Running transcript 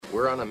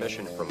We're on a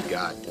mission from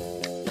God.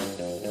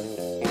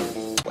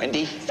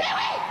 Wendy?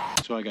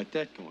 So I got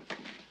that going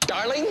for me.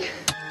 Darling? Looks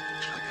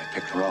like I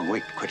picked the wrong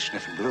week to quit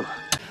sniffing glue.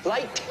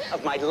 Light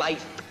of my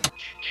life.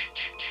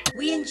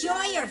 We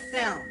enjoy your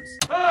films.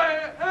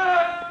 I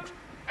am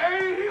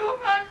a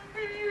human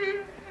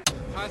being.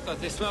 I thought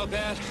they smelled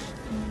bad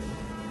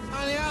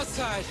on the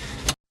outside.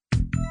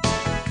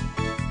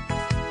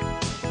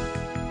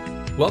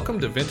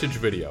 Welcome to Vintage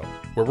Video,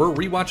 where we're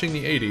rewatching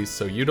the 80s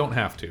so you don't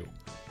have to.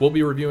 We'll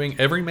be reviewing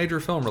every major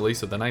film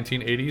release of the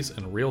 1980s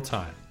in real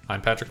time.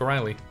 I'm Patrick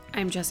O'Reilly.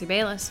 I'm Jesse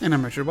Bayless. And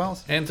I'm Richard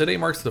Wells. And today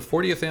marks the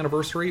 40th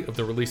anniversary of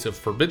the release of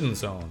Forbidden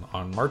Zone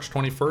on March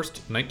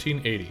 21st,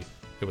 1980.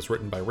 It was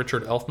written by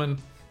Richard Elfman,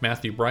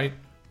 Matthew Bright,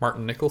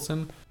 Martin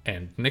Nicholson,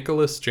 and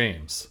Nicholas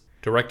James.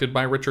 Directed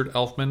by Richard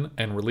Elfman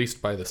and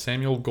released by the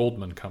Samuel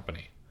Goldwyn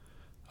Company.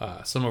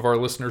 Some of our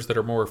listeners that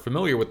are more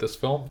familiar with this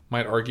film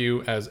might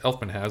argue, as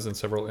Elfman has in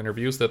several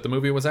interviews, that the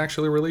movie was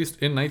actually released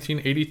in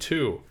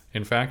 1982.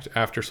 In fact,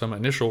 after some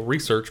initial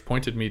research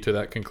pointed me to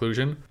that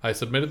conclusion, I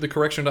submitted the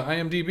correction to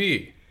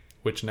IMDb,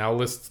 which now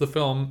lists the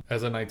film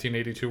as a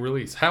 1982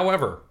 release.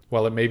 However,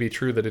 while it may be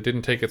true that it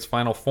didn't take its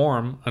final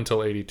form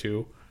until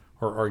 82,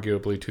 or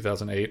arguably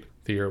 2008,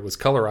 the year it was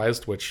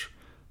colorized, which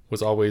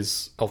was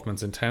always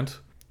Elfman's intent,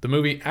 the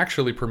movie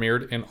actually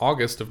premiered in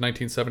August of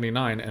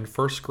 1979 and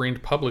first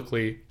screened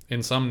publicly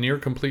in some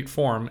near-complete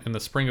form in the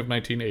spring of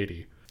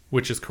 1980,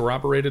 which is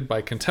corroborated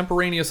by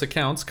contemporaneous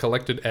accounts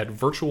collected at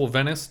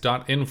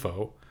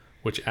virtualvenice.info,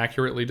 which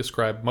accurately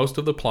describe most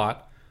of the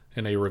plot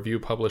in a review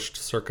published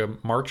circa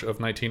March of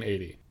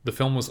 1980. The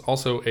film was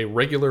also a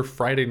regular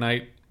Friday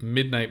night,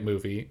 midnight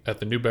movie at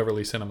the New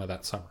Beverly Cinema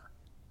that summer.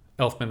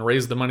 Elfman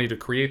raised the money to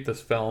create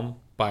this film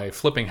by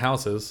flipping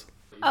houses.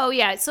 Oh,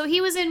 yeah. So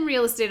he was in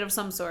real estate of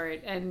some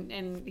sort,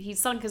 and he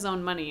sunk his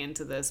own money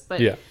into this. But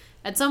yeah.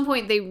 At some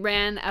point, they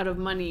ran out of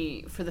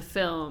money for the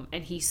film,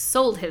 and he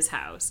sold his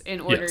house in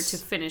order to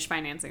finish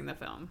financing the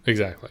film.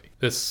 Exactly.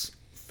 This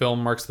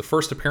film marks the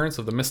first appearance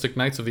of the Mystic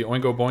Knights of the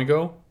Oingo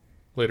Boingo,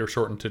 later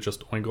shortened to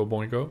just Oingo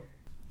Boingo.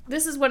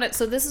 This is one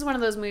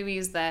of those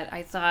movies that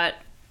I thought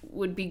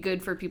would be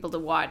good for people to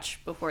watch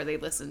before they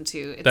listen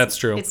to. That's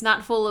true. It's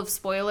not full of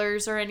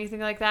spoilers or anything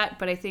like that,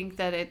 but I think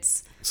that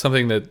it's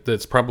something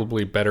that's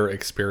probably better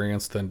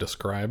experienced than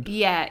described.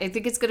 Yeah, I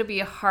think it's going to be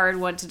a hard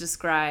one to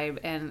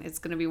describe, and it's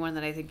going to be one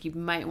that I think you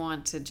might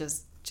want to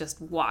just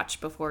watch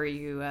before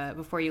you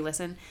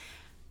listen.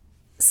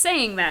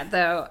 Saying that,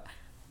 though,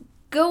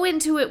 go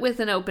into it with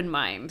an open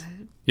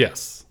mind.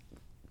 Yes.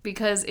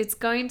 Because it's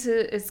going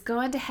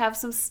to have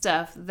some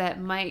stuff that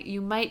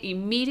you might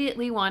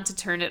immediately want to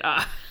turn it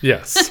off.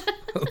 Yes,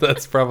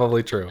 that's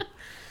probably true.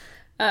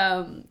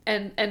 And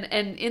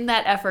in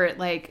that effort,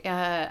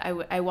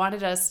 I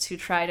wanted us to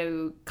try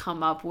to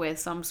come up with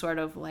some sort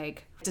of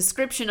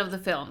description of the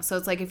film. So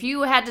it's like, if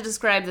you had to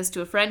describe this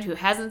to a friend who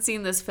hasn't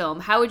seen this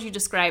film, how would you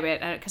describe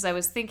it? Because I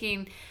was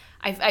thinking,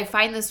 I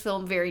find this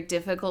film very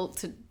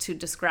difficult to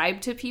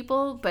describe to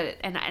people,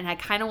 and I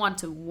kind of want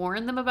to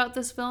warn them about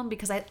this film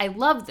because I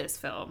love this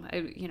film.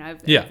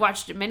 I've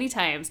watched it many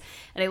times,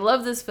 and I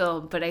love this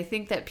film, but I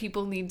think that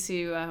people need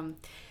to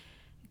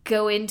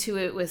go into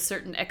it with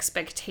certain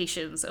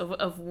expectations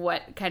of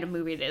what kind of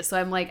movie it is.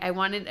 So I'm like, I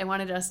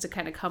wanted us to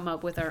kind of come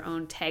up with our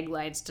own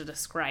taglines to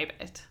describe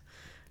it.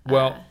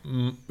 Well,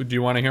 do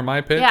you want to hear my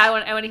pitch? Yeah, I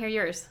want to hear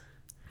yours.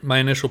 My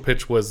initial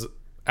pitch was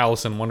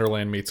Alice in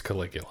Wonderland meets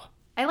Caligula.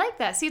 I like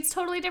that. See, it's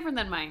totally different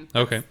than mine.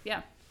 Okay.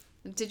 Yeah.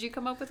 Did you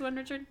come up with one,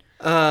 Richard?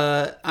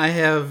 I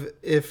have,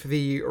 if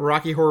the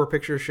Rocky Horror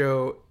Picture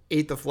Show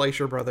ate the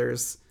Fleischer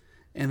Brothers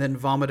and then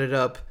vomited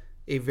up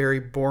a very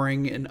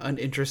boring and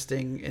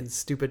uninteresting and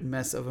stupid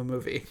mess of a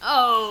movie.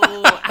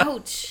 Oh,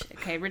 ouch.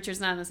 Okay, Richard's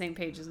not on the same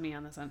page as me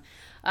on this one.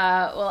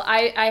 Well,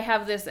 I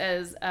have this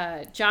as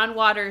John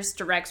Waters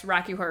directs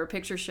Rocky Horror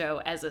Picture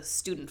Show as a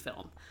student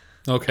film.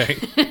 Okay.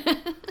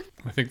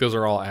 I think those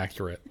are all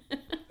accurate,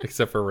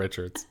 except for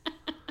Richard's.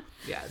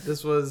 Yeah,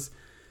 this was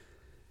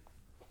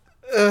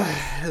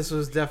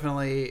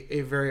definitely a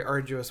very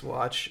arduous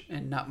watch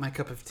and not my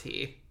cup of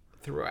tea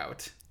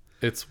throughout.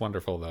 It's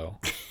wonderful, though.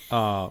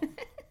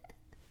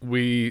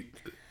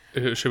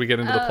 Should we get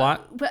into the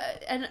plot?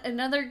 But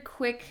another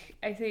quick,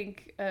 I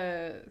think,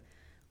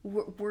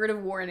 word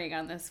of warning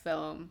on this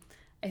film.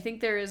 I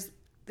think there is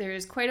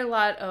quite a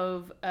lot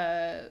of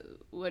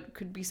what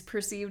could be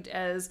perceived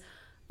as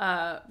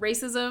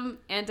racism,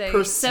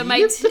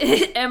 anti-Semitism,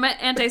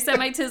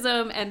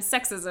 and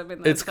sexism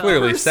in this It's film.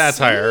 clearly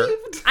satire.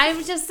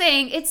 I'm just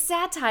saying, it's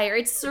satire.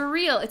 It's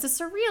surreal. It's a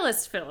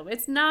surrealist film.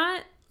 It's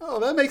not... Oh,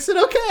 that makes it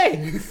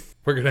okay.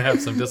 We're going to have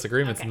some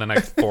disagreements in the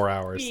next 4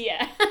 hours.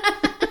 Yeah.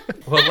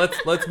 Well,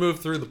 let's move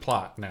through the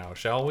plot now,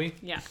 shall we?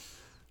 Yeah.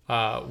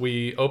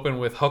 We open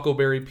with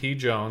Huckleberry P.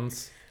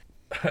 Jones,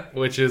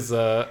 which is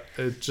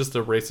just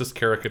a racist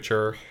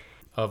caricature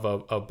of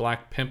a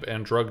black pimp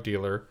and drug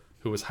dealer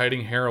who was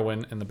hiding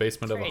heroin in the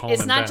basement of a home in Venice.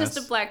 It's not just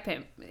a black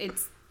pimp.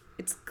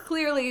 It's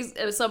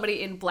clearly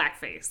somebody in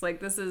blackface. Like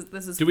this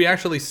is. Do we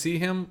actually see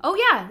him? Oh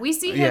yeah, we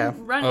see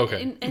him run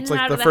Okay. in It's and like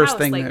out the of the first house.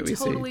 thing Like that we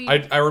see. totally.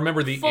 I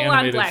remember the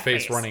full-on animated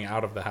face blackface. running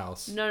out of the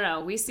house.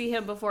 No, we see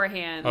him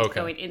beforehand Okay.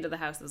 going into the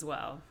house as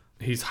well.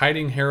 He's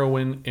hiding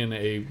heroin in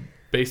a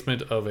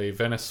basement of a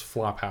Venice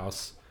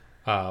flophouse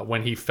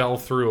when he fell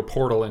through a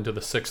portal into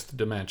the 6th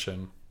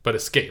dimension, but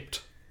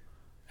escaped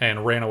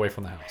and ran away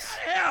from the house.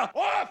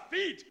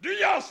 feet. Do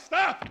you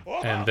stop?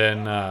 And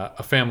then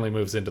a family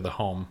moves into the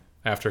home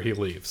after he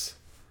leaves.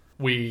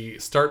 We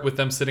start with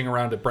them sitting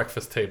around a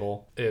breakfast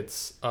table.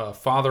 It's a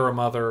father, a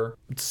mother,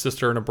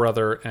 sister and a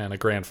brother, and a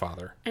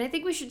grandfather. And I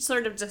think we should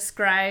sort of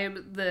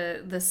describe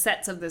the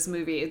sets of this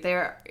movie.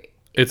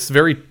 It's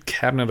very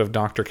Cabinet of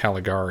Dr.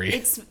 Caligari.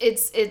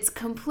 It's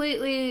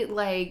completely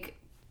like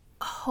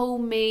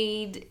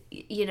homemade,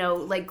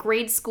 like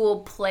grade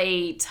school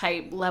play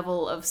type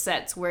level of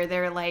sets where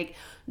they're like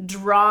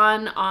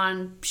drawn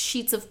on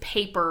sheets of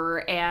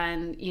paper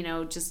and,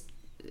 just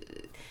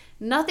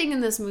nothing in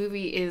this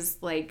movie is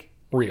like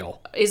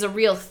is a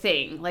real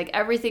thing. Like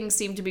everything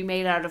seemed to be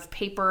made out of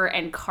paper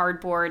and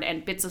cardboard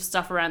and bits of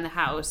stuff around the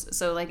house.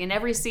 So like in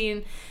every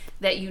scene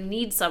that you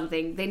need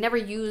something, they never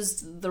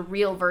used the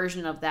real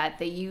version of that.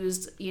 They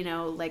used,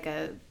 like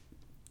a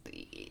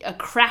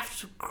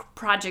craft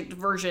project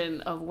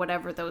version of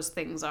whatever those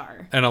things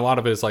are. And a lot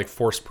of it is like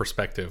forced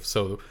perspective.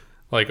 So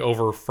like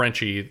over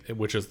Frenchie,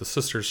 which is the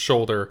sister's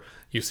shoulder,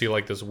 you see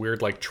like this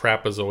weird like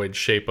trapezoid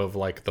shape of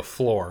like the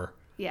floor.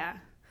 Yeah.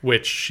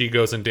 Which she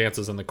goes and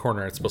dances in the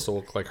corner. It's supposed to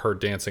look like her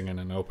dancing in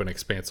an open,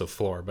 expansive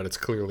floor, but it's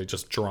clearly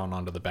just drawn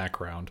onto the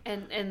background.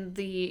 And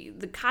the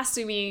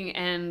costuming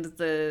and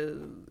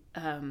the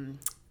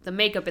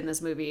makeup in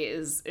this movie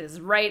is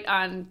right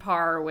on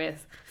par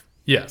with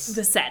the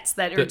sets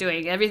that are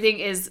doing. Everything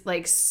is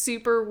like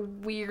super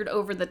weird,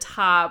 over the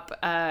top,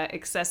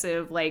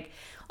 excessive. Like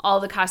all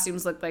the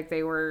costumes look like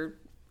they were,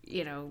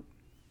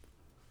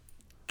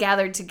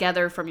 gathered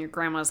together from your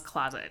grandma's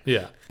closet.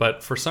 Yeah,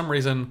 but for some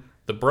reason,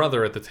 the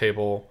brother at the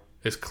table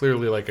is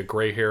clearly like a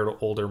gray-haired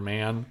older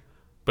man,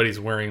 but he's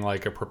wearing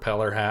like a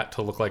propeller hat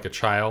to look like a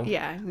child.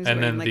 Yeah, he's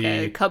and wearing then like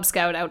a Cub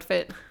Scout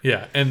outfit.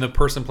 Yeah, and the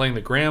person playing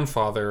the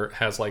grandfather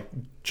has like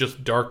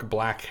just dark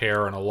black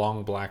hair and a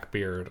long black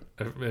beard.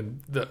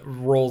 And the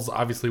roles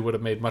obviously would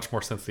have made much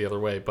more sense the other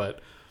way, but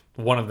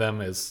one of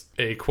them is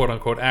a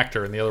quote-unquote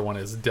actor and the other one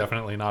is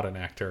definitely not an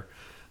actor.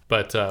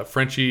 But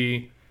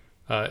Frenchie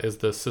is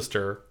the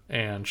sister,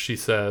 and she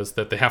says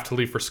that they have to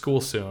leave for school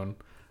soon.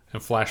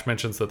 And Flash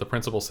mentions that the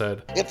principal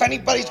said, if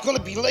anybody's going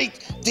to be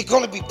late, they're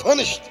going to be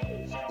punished.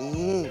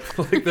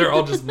 Like they're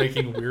all just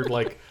making weird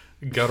like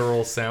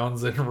guttural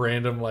sounds and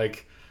random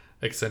like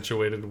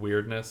accentuated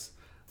weirdness.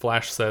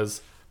 Flash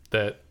says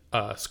that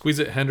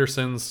Squeeze-It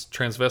Henderson's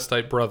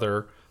transvestite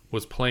brother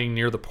was playing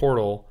near the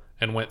portal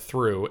and went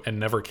through and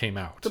never came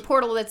out. The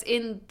portal that's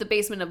in the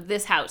basement of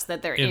this house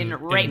that they're in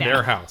right now. In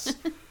their house.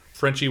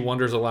 Frenchie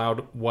wonders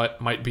aloud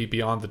what might be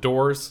beyond the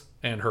doors.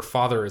 And her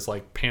father is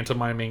like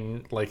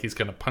pantomiming like he's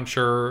going to punch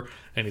her.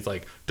 And he's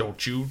like,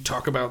 don't you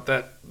talk about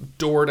that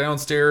door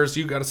downstairs.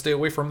 You got to stay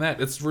away from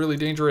that. It's really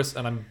dangerous.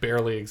 And I'm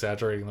barely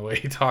exaggerating the way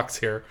he talks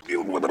here.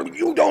 You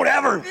don't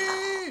ever.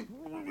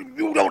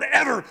 You don't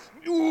ever.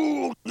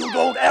 You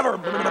don't ever.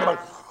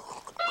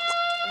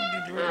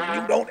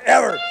 You don't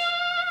ever.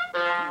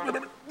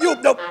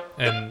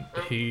 And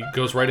he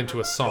goes right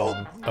into a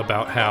song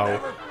about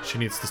how she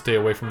needs to stay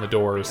away from the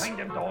doors,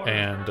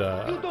 and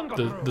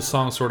the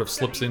song sort of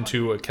slips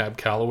into a Cab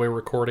Calloway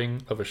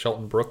recording of a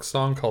Shelton Brooks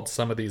song called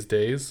Some of These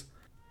Days.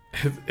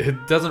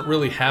 It doesn't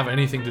really have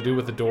anything to do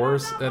with the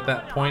doors at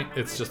that point.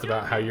 It's just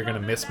about how you're going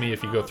to miss me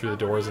if you go through the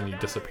doors and you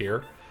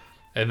disappear.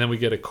 And then we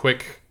get a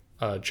quick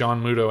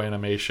John Muto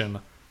animation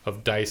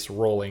of dice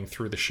rolling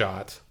through the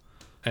shot,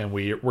 and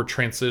we're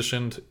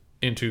transitioned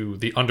into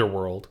the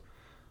underworld,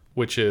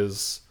 which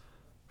is,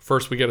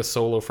 first we get a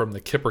solo from the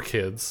Kipper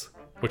Kids,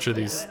 which are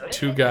these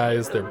two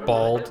guys. They're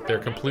bald, they're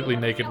completely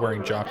naked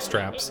wearing jock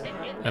straps,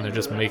 and they're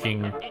just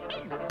making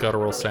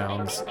guttural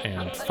sounds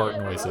and fart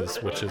noises,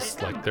 which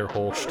is like their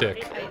whole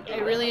shtick. I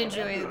really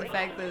enjoy the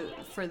fact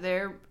that for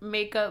their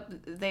makeup,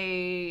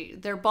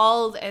 they're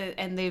bald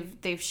and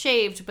they've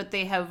shaved, but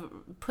they have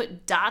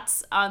put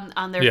dots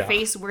on their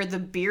face where the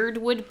beard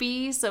would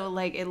be, so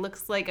like it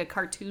looks like a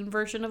cartoon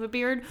version of a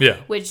beard. Yeah.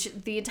 Which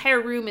the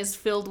entire room is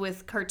filled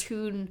with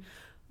cartoon.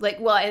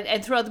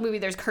 And throughout the movie,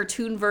 there's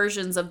cartoon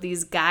versions of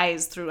these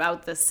guys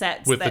throughout the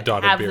sets with that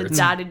the have beards. the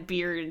dotted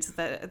beards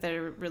that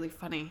are really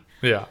funny.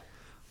 Yeah.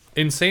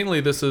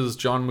 Insanely, this is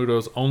John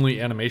Muto's only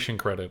animation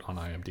credit on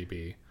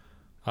IMDb.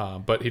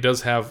 But he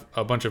does have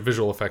a bunch of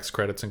visual effects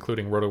credits,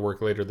 including roto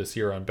work later this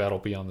year on Battle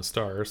Beyond the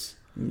Stars.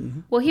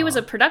 Mm-hmm. Well, he was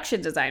a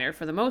production designer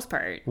for the most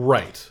part.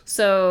 Right.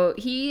 So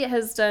he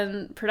has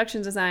done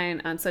production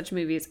design on such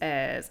movies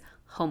as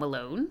Home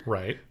Alone.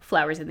 Right.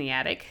 Flowers in the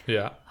Attic.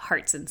 Yeah.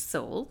 Hearts and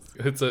Souls.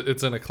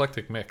 It's an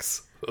eclectic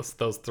mix,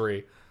 those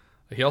three.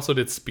 He also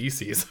did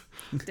Species.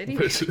 Did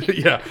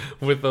he? Yeah,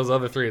 with those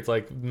other three. It's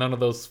like none of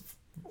those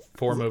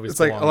four movies. It's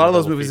like a lot of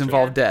those movies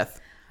involve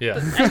death. Yeah.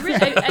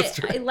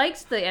 I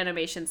liked the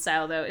animation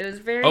style though. It was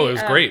very. Oh, it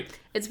was great.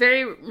 It's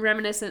very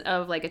reminiscent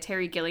of like a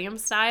Terry Gilliam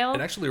style.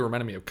 It actually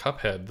reminded me of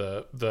Cuphead,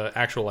 the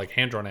actual like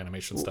hand drawn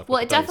animation stuff.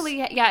 Well, it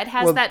definitely it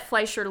has that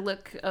Fleischer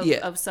look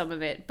of some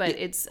of it, but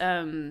it's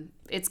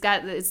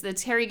the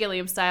Terry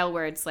Gilliam style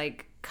where it's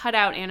like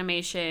cutout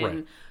animation.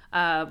 Right.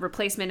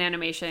 Replacement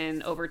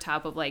animation over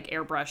top of like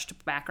airbrushed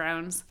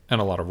backgrounds. And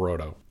a lot of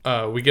roto.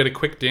 We get a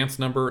quick dance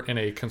number in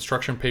a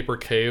construction paper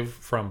cave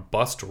from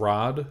Bust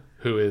Rod,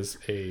 who is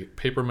a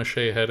paper mache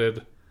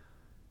headed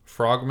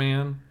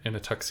frogman in a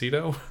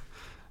tuxedo.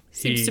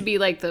 Seems to be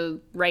like the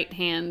right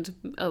hand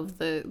of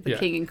the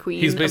king and queen.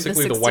 He's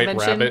basically of the white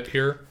dimension. rabbit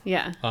here.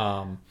 Yeah.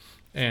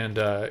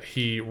 And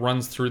he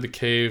runs through the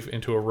cave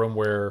into a room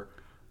where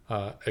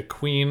a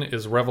queen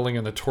is reveling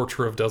in the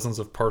torture of dozens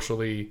of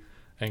partially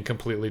and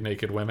completely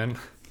naked women.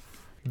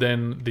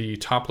 Then the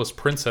topless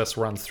princess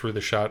runs through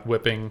the shot,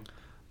 whipping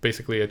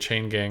basically a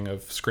chain gang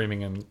of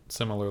screaming and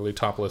similarly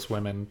topless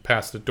women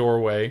past a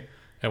doorway.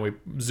 And we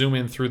zoom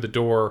in through the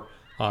door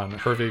on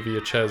Hervé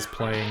Villechaize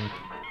playing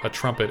a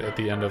trumpet at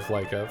the end of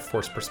like a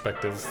forced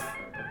perspective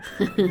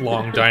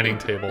long dining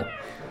table.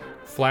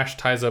 Flash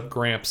ties up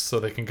Gramps so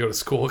they can go to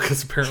school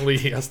because apparently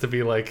he has to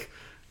be like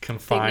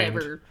confined. They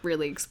never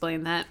really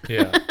explained that.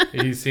 Yeah,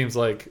 he seems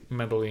like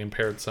mentally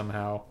impaired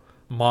somehow.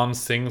 Mom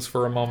sings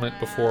for a moment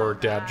before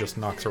Dad just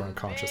knocks her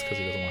unconscious because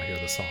he doesn't want to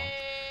hear the song.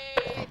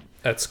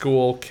 At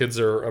school, kids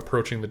are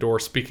approaching the door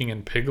speaking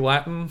in Pig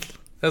Latin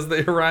as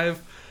they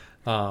arrive.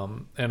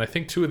 And I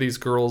think two of these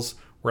girls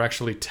were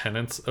actually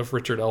tenants of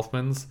Richard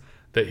Elfman's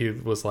that he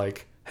was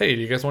like, hey,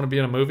 do you guys want to be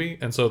in a movie?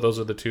 And so those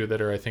are the two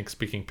that are, I think,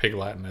 speaking Pig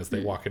Latin as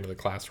they walk into the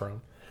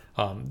classroom.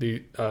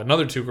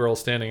 Another two girls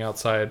standing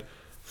outside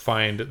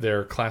find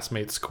their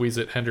classmate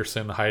Squeeze-It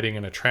Henderson hiding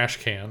in a trash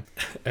can,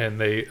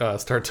 and they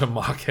start to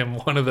mock him.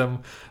 One of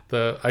them,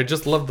 I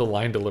just love the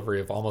line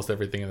delivery of almost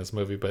everything in this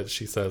movie, but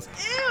she says,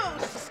 "Ew,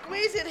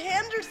 Squeeze-It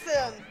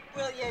Henderson,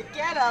 will you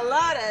get a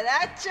lot of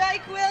that,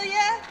 Jake, will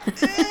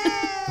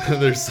you?"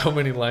 There's so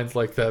many lines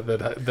like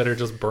that are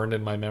just burned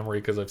in my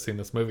memory because I've seen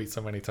this movie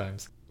so many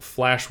times.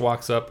 Flash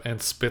walks up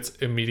and spits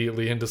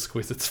immediately into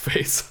Squeeze-It's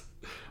face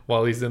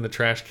while he's in the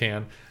trash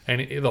can,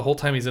 and the whole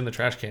time he's in the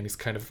trash can, he's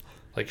kind of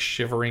like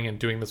shivering and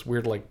doing this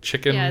weird like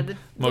chicken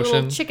motion.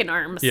 Little chicken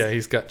arms. Yeah,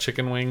 he's got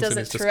chicken wings. Does and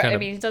it he's just kind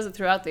of, he does it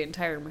throughout the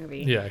entire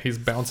movie. Yeah, he's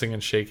bouncing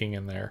and shaking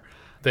in there.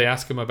 They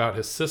ask him about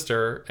his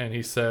sister, and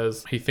he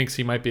says he thinks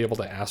he might be able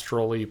to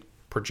astrally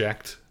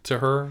project to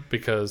her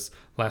because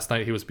last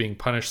night he was being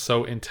punished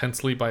so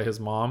intensely by his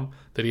mom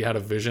that he had a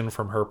vision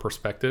from her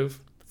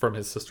perspective, from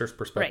his sister's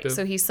perspective. Right,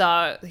 so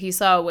he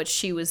saw what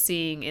she was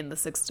seeing in the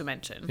sixth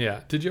dimension.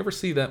 Yeah. Did you ever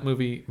see that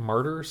movie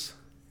Martyrs?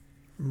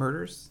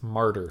 Murders.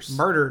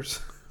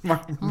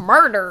 No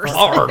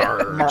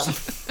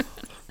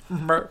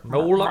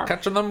luck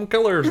catching them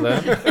killers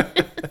then.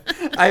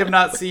 I have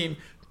not seen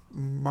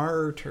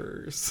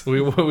Martyrs.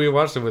 We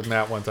watched it with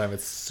Matt one time.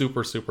 It's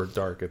super, super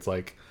dark. It's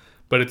like,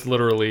 but it's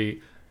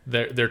literally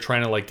they're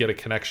trying to like get a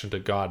connection to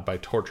God by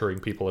torturing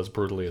people as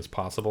brutally as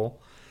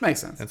possible.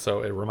 Makes sense. And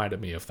so it reminded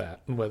me of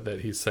that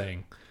he's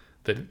saying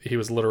that he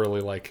was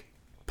literally like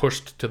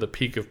pushed to the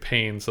peak of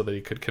pain so that he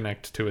could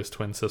connect to his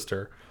twin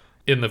sister.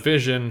 In the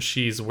vision,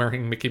 she's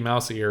wearing Mickey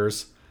Mouse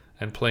ears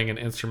and playing an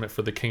instrument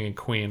for the king and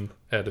queen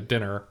at a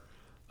dinner.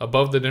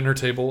 Above the dinner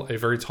table, a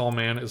very tall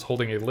man is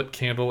holding a lit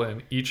candle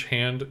in each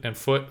hand and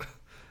foot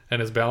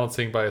and is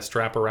balancing by a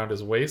strap around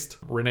his waist.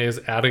 Renee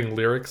is adding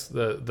lyrics.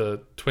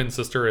 The twin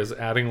sister is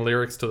adding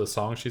lyrics to the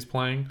song she's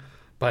playing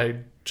by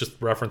just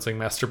referencing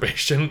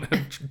masturbation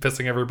and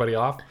pissing everybody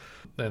off.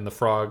 And the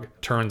frog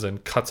turns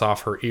and cuts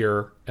off her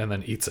ear and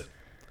then eats it.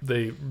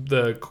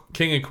 The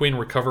king and queen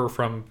recover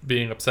from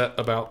being upset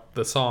about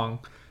the song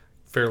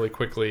fairly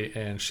quickly,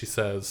 and she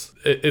says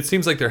it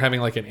seems like they're having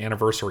like an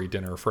anniversary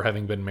dinner for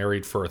having been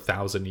married for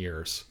 1,000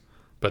 years,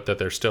 but that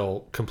they're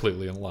still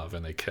completely in love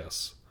and they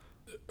kiss.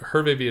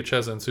 Hervé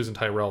Villechaize and Susan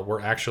Tyrrell were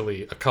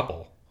actually a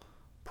couple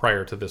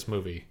prior to this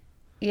movie.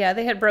 Yeah,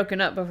 they had broken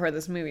up before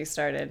this movie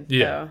started.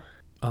 Yeah.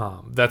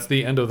 So. That's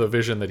the end of the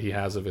vision that he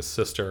has of his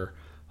sister,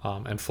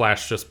 and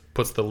Flash just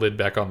puts the lid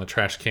back on the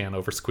trash can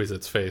over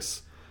Squeeze-It's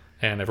face.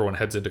 And everyone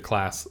heads into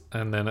class.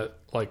 And then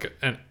like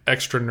an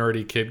extra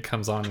nerdy kid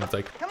comes on and it's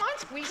like, Come on,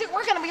 Squeeze-It,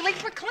 we're going to be late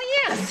for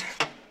class.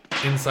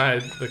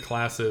 Inside the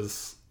class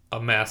is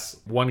a mess.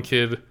 One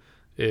kid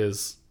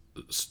is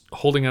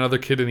holding another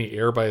kid in the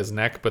air by his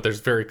neck, but there's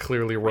very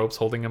clearly ropes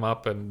holding him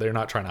up, and they're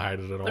not trying to hide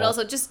it at all. But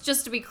also,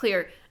 just to be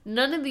clear,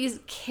 none of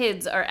these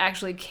kids are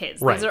actually kids.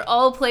 Right. These are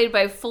all played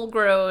by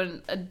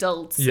full-grown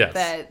adults Yes.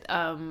 that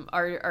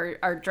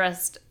are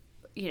dressed,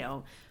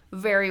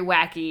 very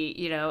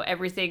wacky,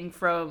 everything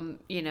from,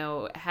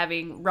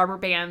 having rubber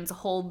bands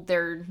hold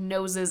their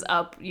noses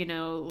up,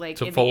 like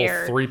to in full the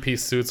air.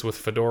 3-piece suits with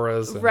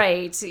fedoras. And,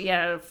 Right.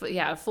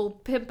 Yeah. Full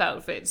pimp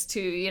outfits too,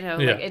 Yeah.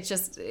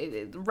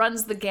 it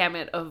runs the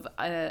gamut of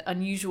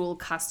unusual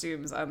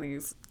costumes on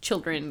these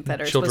children that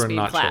are children, supposed to be in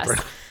not class.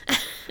 children.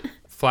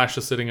 Flash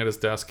is sitting at his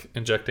desk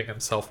injecting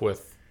himself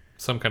with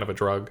some kind of a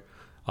drug.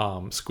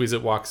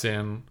 Squeeze-It walks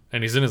in,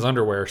 and he's in his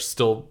underwear,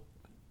 still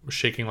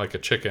shaking like a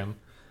chicken.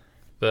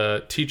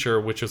 The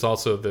teacher, which is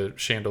also the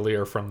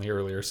chandelier from the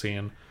earlier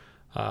scene,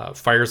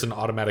 fires an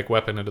automatic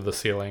weapon into the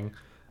ceiling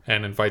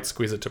and invites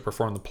Squeeze-It to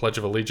perform the Pledge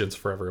of Allegiance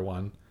for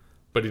everyone.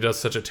 But he does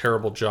such a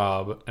terrible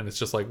job, and it's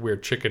just like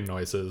weird chicken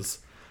noises,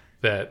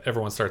 that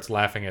everyone starts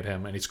laughing at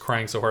him, and he's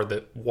crying so hard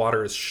that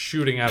water is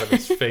shooting out of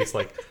his face,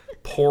 like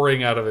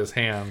pouring out of his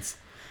hands.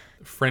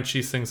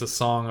 Frenchie sings a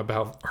song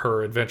about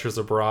her adventures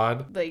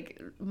abroad.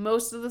 Like,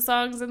 most of the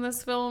songs in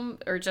this film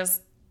are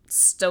just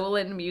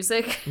stolen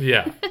music.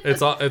 Yeah,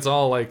 it's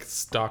all like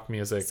stock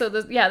music. So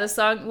the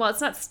song, well,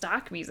 it's not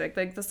stock music.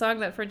 Like, the song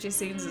that Frenchie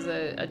sings is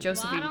a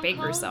Josephine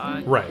Baker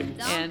song, right?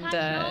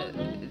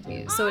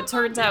 And so it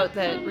turns out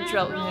that Richard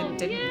Elfman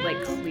didn't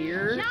like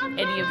clear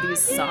any of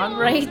these song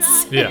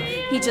rights. Yeah,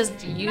 he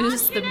just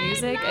used the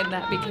music, and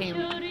that became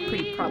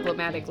pretty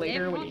problematic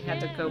later when he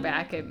had to go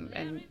back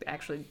and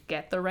actually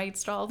get the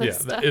rights to all this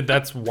stuff.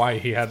 That's why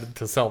he had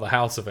to sell the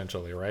house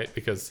eventually, right?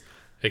 Because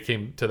it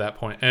came to that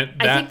point. And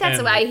I think that's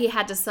why he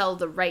had to sell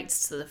the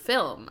rights to the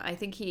film. I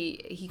think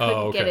he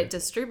couldn't get it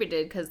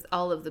distributed because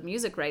all of the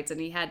music rights, and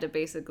he had to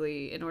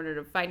basically, in order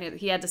to find it,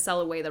 he had to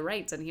sell away the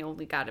rights, and he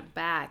only got it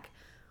back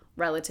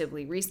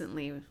relatively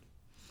recently.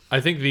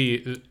 I think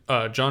the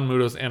John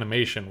Muto's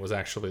animation was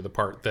actually the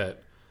part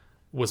that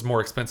was more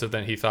expensive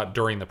than he thought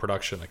during the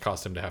production that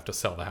caused him to have to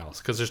sell the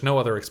house, because there's no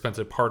other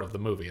expensive part of the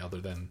movie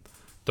other than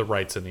the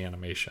rights and the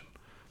animation.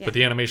 Yeah. But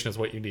the animation is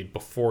what you need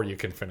before you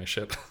can finish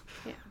it.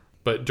 Yeah.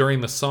 But during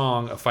the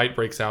song, a fight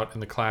breaks out in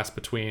the class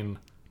between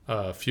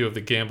a few of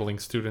the gambling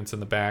students in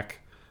the back,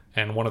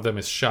 and one of them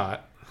is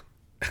shot.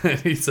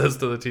 He says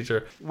to the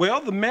teacher,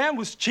 "Well, the man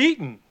was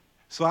cheating,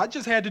 so I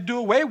just had to do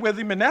away with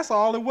him, and that's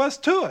all there was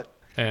to it."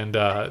 And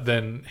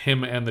then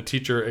him and the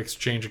teacher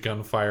exchange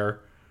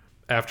gunfire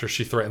after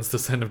she threatens to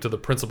send him to the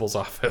principal's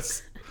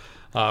office.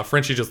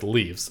 Frenchie just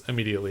leaves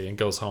immediately and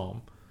goes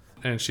home.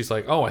 And she's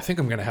like, "Oh, I think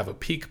I'm going to have a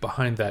peek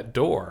behind that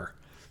door."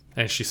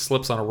 And she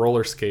slips on a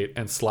roller skate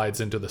and slides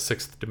into the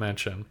sixth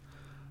dimension,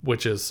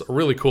 which is a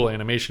really cool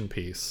animation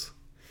piece.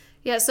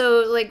 Yeah,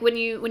 so like when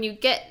you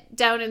get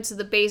down into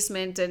the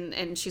basement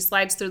and she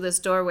slides through this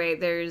doorway,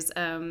 there's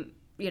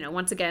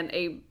once again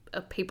a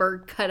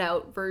paper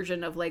cutout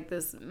version of like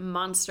this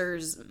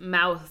monster's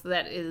mouth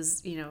that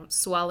is,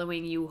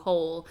 swallowing you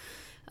whole.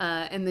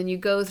 And then you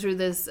go through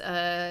this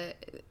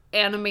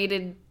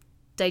animated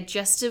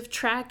digestive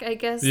tract, I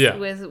guess, yeah,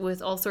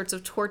 with all sorts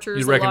of tortures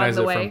you recognize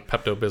along the way. It from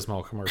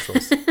Pepto-Bismol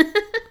commercials.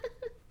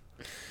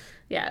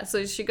 Yeah,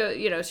 so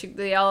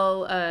they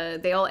all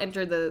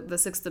enter the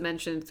sixth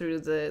dimension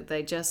through the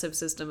digestive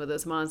system of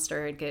this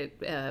monster and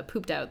get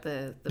pooped out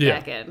the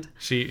back end.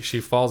 She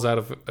falls out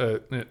of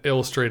an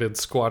illustrated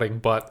squatting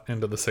butt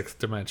into the sixth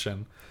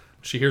dimension.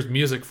 She hears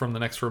music from the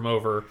next room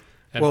over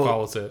and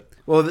follows it.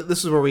 Well,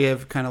 this is where we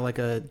have kind of like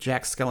a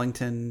Jack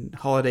Skellington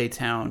Holiday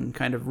Town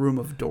kind of room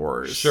of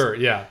doors. Sure,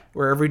 yeah.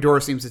 Where every door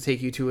seems to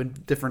take you to a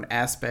different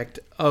aspect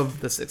of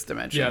the sixth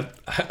dimension.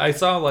 Yeah, I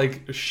saw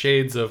like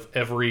shades of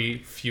every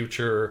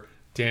future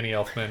Danny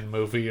Elfman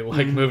movie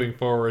moving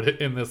forward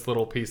in this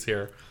little piece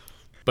here.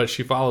 But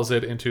she follows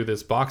it into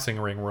this boxing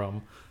ring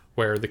room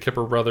where the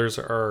Kipper brothers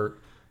are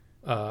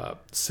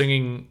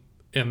singing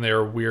in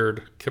their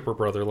weird Kipper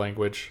brother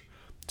language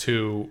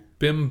to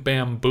Bim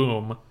Bam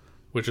Boom,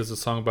 which is a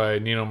song by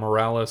Nino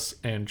Morales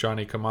and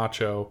Johnny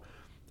Camacho,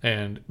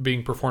 and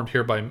being performed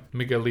here by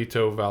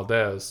Miguelito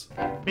Valdez.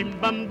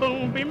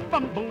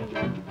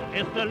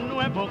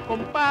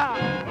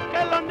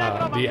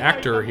 The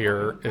actor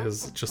here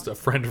is just a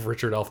friend of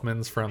Richard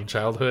Elfman's from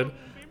childhood,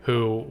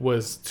 who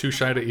was too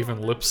shy to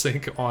even lip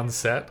sync on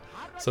set,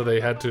 so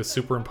they had to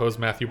superimpose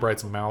Matthew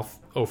Bright's mouth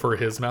over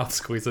his mouth,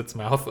 Squeeze-It's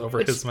mouth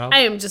over his mouth. I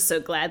am just so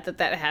glad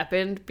that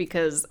happened,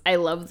 because I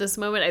love this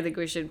moment. I think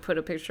we should put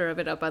a picture of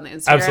it up on the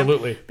Instagram.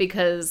 Absolutely.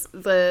 Because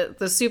the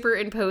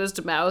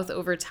superimposed mouth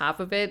over top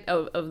of it,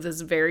 of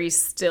this very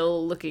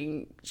still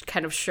looking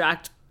kind of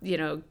shocked,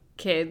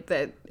 kid,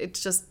 that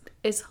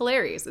it's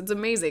hilarious. It's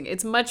amazing.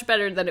 It's much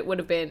better than it would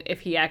have been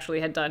if he actually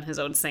had done his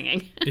own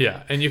singing.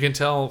 Yeah, and you can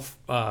tell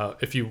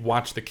if you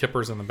watch the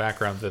Kippers in the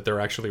background that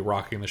they're actually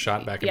rocking the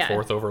shot back and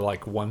forth over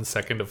like 1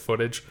 second of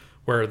footage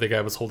where the guy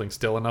was holding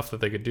still enough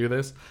that they could do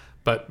this.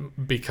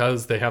 But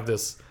because they have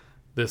this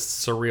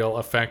surreal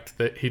effect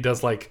that he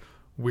does like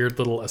weird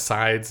little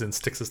asides and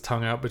sticks his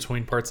tongue out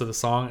between parts of the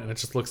song, and it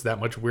just looks that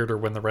much weirder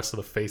when the rest of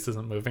the face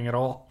isn't moving at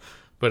all.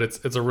 But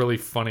it's a really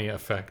funny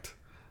effect.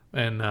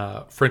 And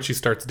Frenchie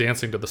starts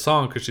dancing to the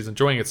song because she's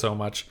enjoying it so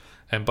much.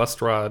 And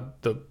Bustrod,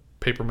 the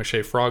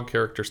papier-mâché frog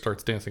character,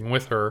 starts dancing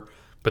with her.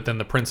 But then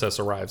the princess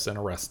arrives and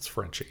arrests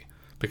Frenchie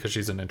because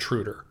she's an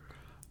intruder.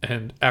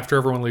 And after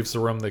everyone leaves the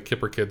room, the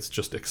Kipper kids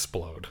just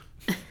explode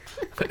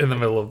in the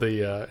middle of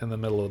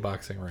the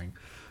boxing ring.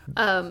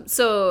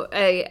 So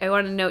I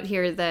want to note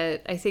here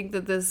that I think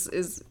that this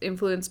is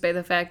influenced by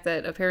the fact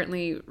that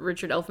apparently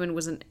Richard Elfman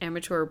was an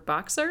amateur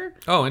boxer.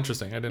 Oh,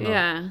 interesting. I didn't know.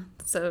 Yeah.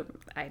 So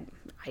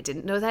I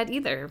didn't know that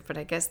either, but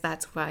I guess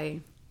that's why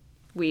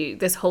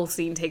this whole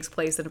scene takes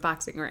place in a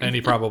boxing ring. And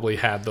he probably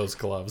had those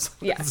gloves.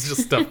 Yeah. It's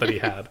just stuff that he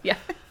had. Yeah.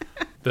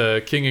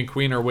 The king and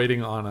queen are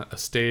waiting on a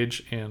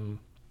stage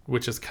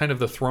which is kind of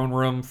the throne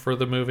room for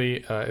the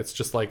movie. It's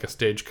just like a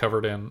stage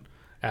covered in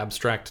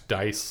abstract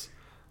dice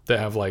that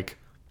have like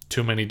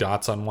too many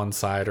dots on one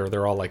side, or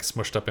they're all like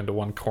smushed up into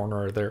one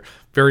corner. They're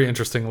very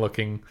interesting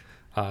looking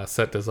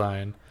set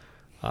design.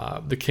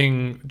 The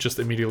king just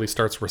immediately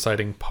starts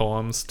reciting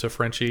poems to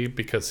Frenchie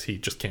because he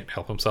just can't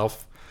help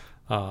himself.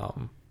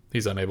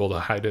 He's unable to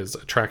hide his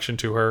attraction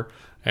to her,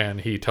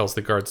 and he tells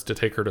the guards to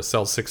take her to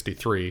cell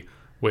 63,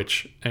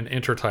 which an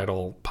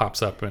intertitle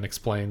pops up and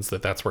explains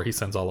that that's where he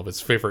sends all of his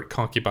favorite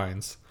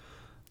concubines.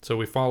 So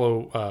we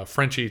follow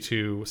Frenchie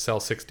to cell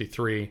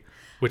 63,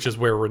 which is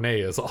where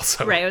Renee is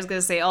also. Right, I was going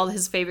to say all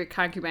his favorite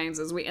concubines.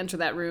 As we enter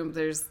that room,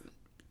 there's,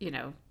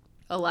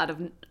 a lot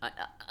of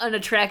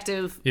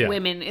unattractive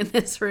women in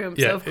this room.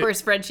 So, of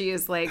course, Frenchie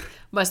is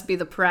must be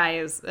the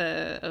prize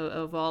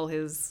of all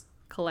his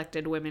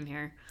collected women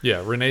here.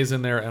 Yeah, Renee's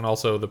in there, and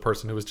also the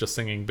person who was just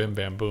singing Bim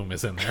Bam Boom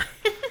is in there.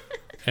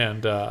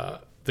 And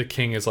the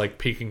king is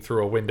peeking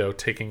through a window,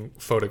 taking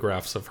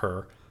photographs of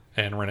her.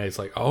 And Renee's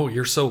like, "Oh,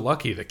 you're so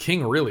lucky. The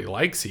king really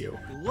likes you."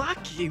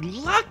 Lucky.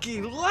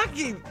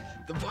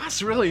 The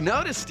boss really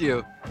noticed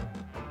you.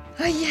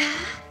 Oh, yeah?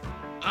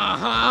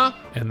 Uh-huh.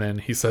 And then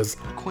he says,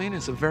 The queen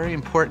is a very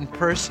important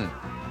person.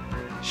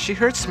 She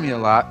hurts me a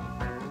lot,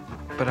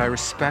 but I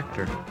respect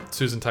her.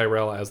 Susan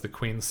Tyrrell as the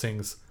queen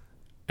sings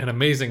an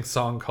amazing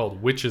song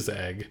called Witch's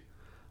Egg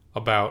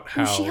about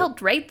how... She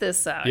helped write this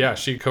song. Yeah,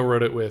 she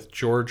co-wrote it with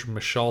George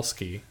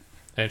Michalski,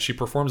 and she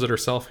performs it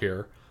herself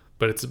here.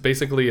 But it's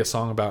basically a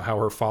song about how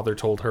her father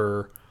told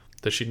her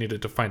that she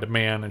needed to find a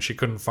man, and she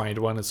couldn't find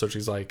one, and so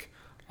she's like,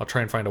 I'll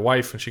try and find a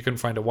wife, and she couldn't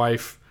find a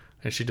wife,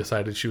 and she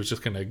decided she was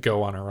just going to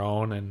go on her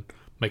own and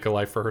make a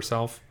life for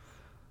herself.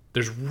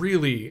 There's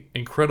really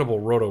incredible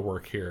roto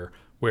work here,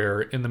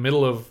 where in the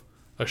middle of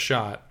a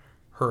shot,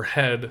 her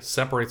head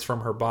separates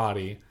from her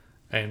body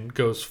and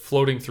goes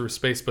floating through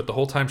space, but the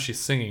whole time she's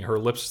singing, her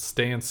lips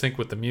stay in sync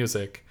with the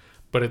music,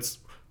 but it's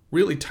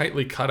really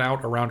tightly cut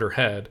out around her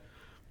head.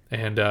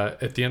 And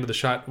at the end of the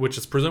shot, which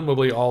is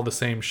presumably all the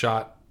same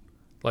shot,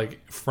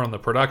 from the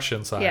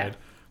production side,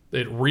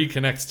 it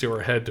reconnects to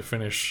her head to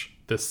finish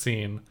this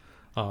scene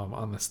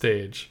on the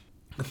stage.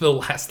 The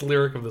last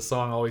lyric of the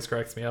song always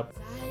cracks me up.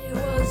 I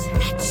was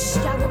hatched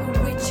out of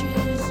a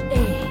witch's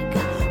egg,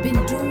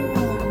 been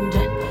doomed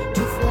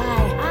to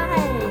fly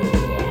high,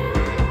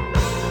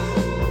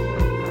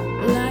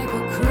 like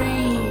a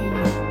crane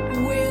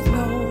with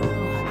no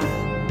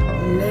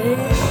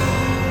legs.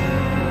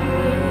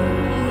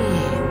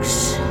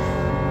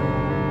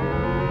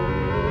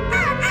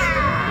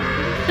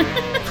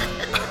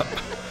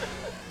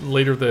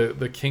 Later,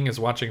 the king is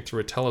watching through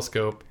a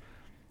telescope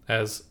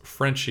as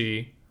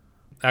Frenchie,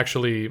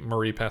 actually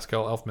Marie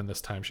Pascal Elfman this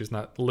time, she's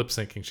not lip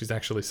syncing, she's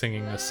actually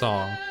singing this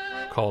song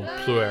called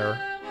Pleurer,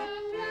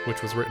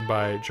 which was written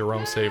by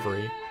Jerome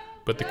Savory.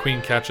 But the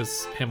queen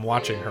catches him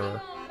watching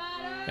her,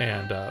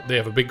 and they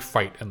have a big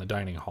fight in the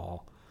dining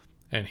hall.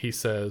 And he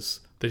says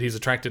that he's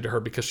attracted to her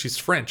because she's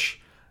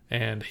French,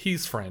 and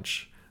he's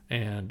French.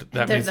 And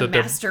that means that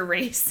they're the master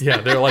race.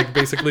 Yeah, they're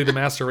basically the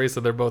master race,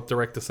 and they're both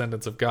direct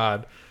descendants of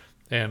God.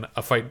 And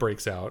a fight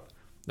breaks out.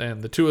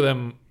 And the two of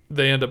them,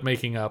 they end up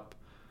making up.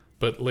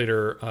 But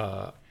later,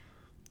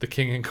 the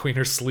king and queen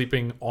are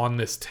sleeping on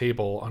this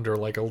table under a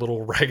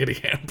little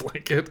Raggedy Ann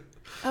blanket.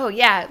 Oh,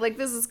 yeah.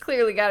 This has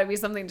clearly got to be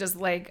something just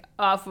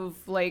off of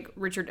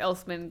Richard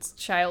Elfman's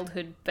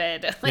childhood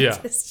bed. Yeah.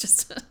 It's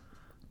just...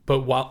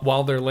 But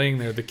while they're laying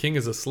there, the king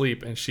is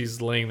asleep and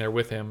she's laying there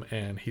with him.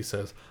 And he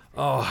says,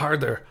 "Oh,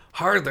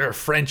 harder,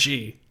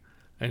 Frenchie."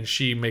 And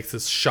she makes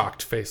this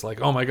shocked face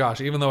oh my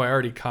gosh, even though I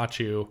already caught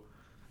you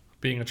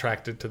being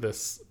attracted to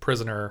this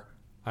prisoner,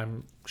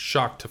 I'm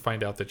shocked to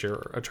find out that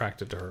you're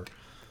attracted to her.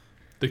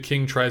 The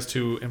king tries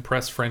to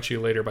impress Frenchie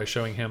later by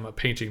showing him a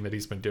painting that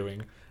he's been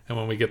doing. And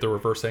when we get the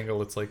reverse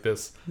angle, it's like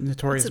this.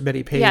 Notorious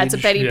Betty Page. Yeah, it's a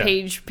Betty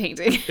Page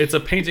painting. It's a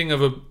painting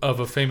of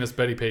a famous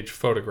Betty Page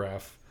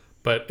photograph.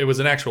 But it was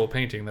an actual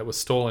painting that was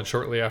stolen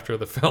shortly after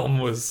the film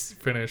was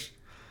finished.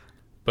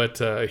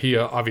 But he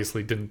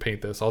obviously didn't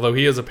paint this. Although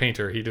he is a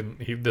painter,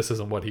 this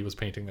isn't what he was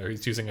painting there.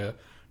 He's using a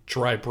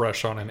dry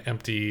brush on an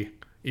empty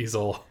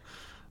easel.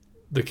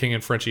 The king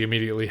and Frenchie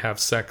immediately have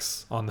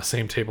sex on the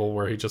same table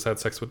where he just had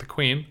sex with the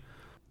queen.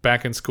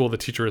 Back in school, the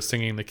teacher is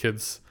singing the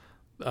kids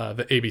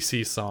the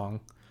ABC song,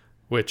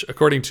 which,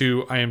 according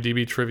to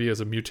IMDb trivia,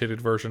 is a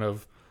mutated version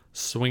of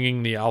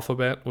Swinging the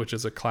Alphabet, which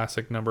is a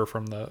classic number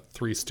from the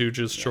Three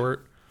Stooges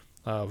short.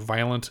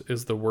 Violent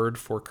is the word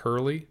for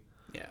curly.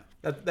 Yeah,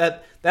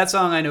 that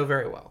song I know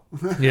very well.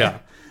 Yeah.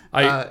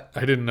 I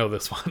didn't know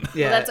this one.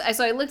 Yeah. Well,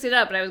 so I looked it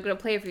up, and I was going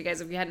to play it for you guys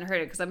if you hadn't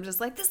heard it, because I'm just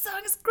this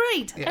song is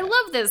great. Yeah. I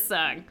love this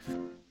song.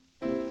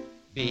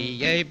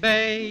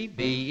 B-A-Bay,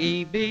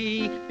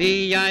 B-E-B,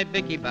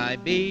 B-I-Bicky-Bye,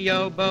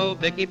 B-O-Bo,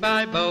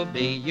 Bicky-Bye-Bo,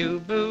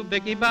 B-U-Boo,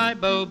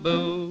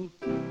 Bicky-Bye-Bo-Boo.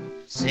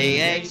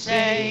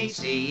 C-A-C,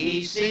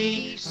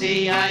 C-E-C,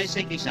 C-I,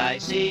 sicky, si,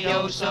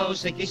 C-O, so,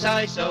 sicky,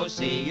 si, so,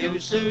 C-U,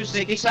 Sue,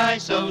 sicky, si,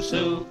 so,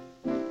 Sue.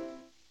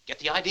 Get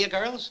the idea,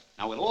 girls?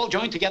 Now we'll all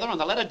join together on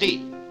the letter D.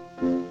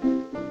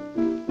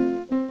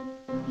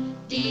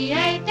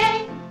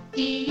 D-A-D,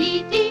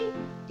 D-E-D,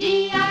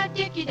 D-I,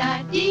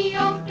 dicky-di,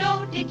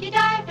 D-O-do,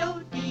 dicky-di,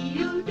 do,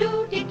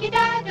 D-U-do,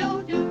 dicky-di,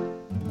 do-do.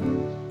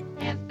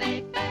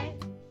 F-A-B,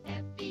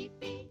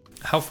 F-E-B.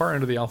 How far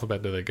into the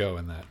alphabet do they go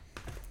in that?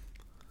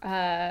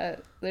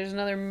 There's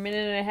another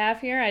minute and a half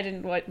here. I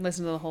didn't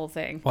listen to the whole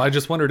thing. Well, I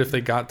just wondered if they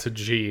got to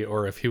G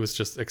or if he was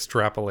just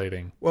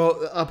extrapolating.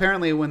 Well,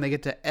 apparently when they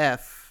get to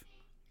F,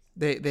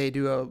 they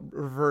do a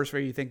reverse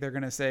where you think they're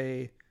going to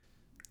say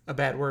a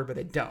bad word, but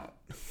they don't.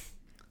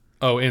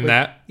 Oh,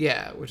 that?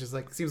 Yeah, which is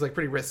like seems like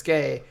pretty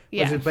risque.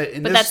 Yeah,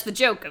 but that's the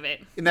joke of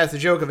it. And that's the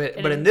joke of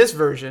it. But in this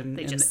version,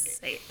 they just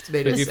say it.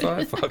 They just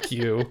say fuck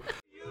you.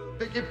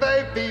 Picky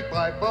baby,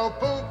 bye,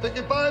 boo,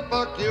 picky bye,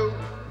 fuck you.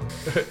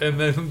 And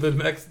then the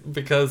next,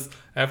 because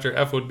after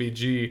F would be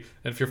G,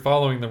 and if you're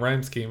following the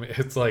rhyme scheme,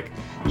 it's like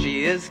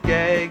G is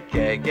gay,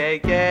 gay, gay,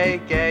 gay,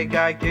 gay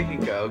guy, gay,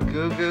 go,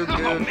 goo, goo,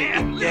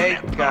 goo, gay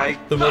guy.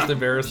 The most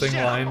embarrassing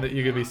line that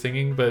you could be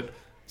singing, but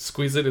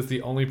Squeeze It is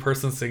the only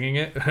person singing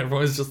it.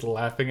 Everyone's just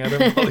laughing at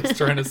him while he's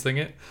trying to sing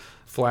it.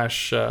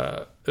 Flash,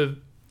 the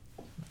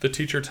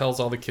teacher tells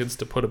all the kids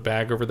to put a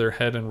bag over their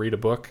head and read a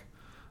book.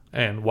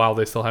 And while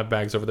they still have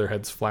bags over their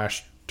heads,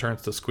 Flash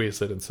turns to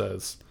Squeeze It and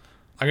says,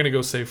 I'm going to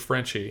go save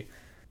Frenchie.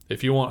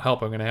 If you won't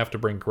help, I'm going to have to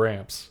bring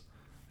Gramps.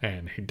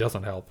 And he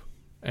doesn't help.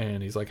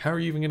 And he's like, how are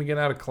you even going to get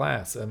out of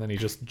class? And then he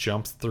just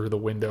jumps through the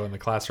window in the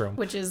classroom.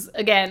 Which is,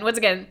 once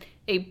again,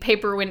 a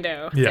paper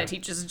window that he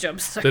just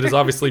jumps through. That is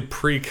obviously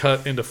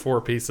pre-cut into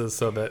 4 pieces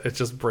so that it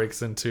just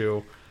breaks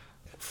into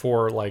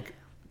 4, like,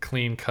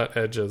 clean-cut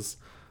edges.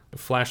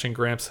 Flash and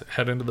Gramps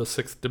head into the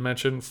 6th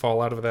dimension,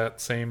 fall out of that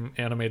same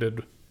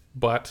animated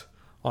butt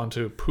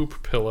onto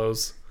poop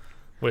pillows.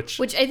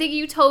 Which I think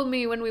you told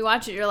me when we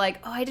watched it, you're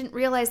like, oh, I didn't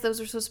realize those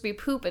were supposed to be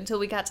poop until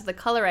we got to the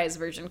colorized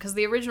version. Because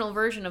the original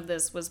version of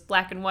this was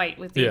black and white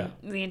with the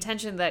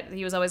intention that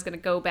he was always going to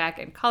go back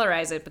and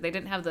colorize it. But they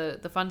didn't have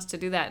the funds to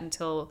do that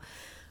until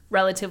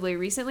relatively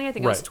recently. I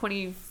think it was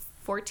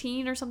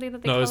 2014 or something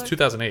that they it was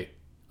 2008.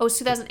 Oh, it's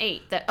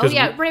 2008.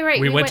 Right.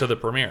 We went to the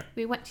premiere.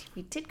 We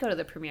did go to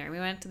the premiere. We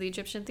went to the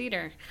Egyptian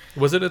Theater.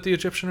 Was it at the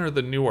Egyptian or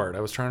the New Art? I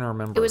was trying to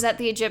remember. It was at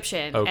the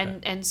Egyptian. Okay.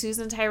 And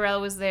Susan Tyrell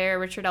was there.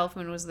 Richard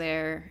Elfman was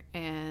there.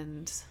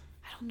 And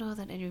I don't know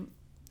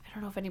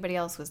if anybody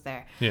else was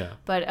there. Yeah.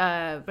 But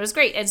it was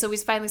great. And so we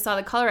finally saw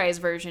the colorized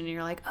version. And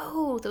you're like,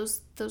 oh,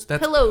 those That's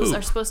pillows poop.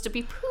 are supposed to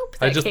be poop.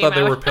 I just thought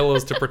they were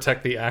pillows to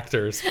protect the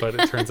actors. But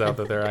it turns out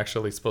that they're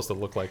actually supposed to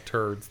look like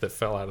turds that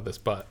fell out of this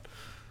butt.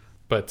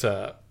 But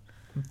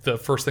the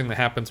first thing that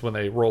happens when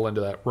they roll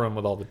into that room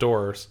with all the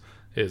doors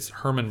is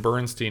Herman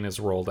Bernstein is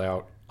rolled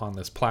out on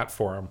this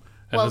platform,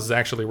 and this is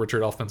actually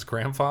Richard Elfman's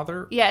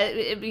grandfather. Yeah,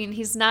 I mean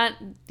he's not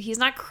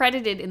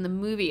credited in the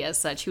movie as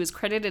such. He was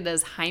credited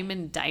as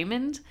Hyman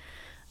Diamond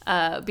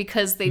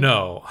because they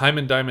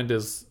Hyman Diamond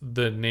is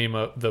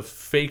the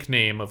fake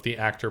name of the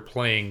actor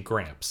playing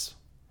Gramps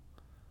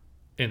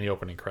in the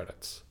opening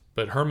credits.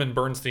 But Herman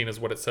Bernstein is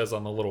what it says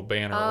on the little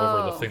banner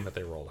over the thing that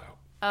they rolled out.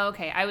 Oh,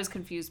 okay, I was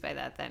confused by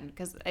that then,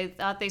 because I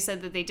thought they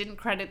said that they didn't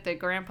credit the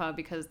grandpa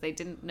because they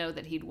didn't know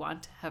that he'd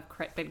want to have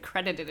been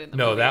credited in the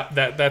movie. No,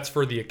 that's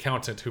for the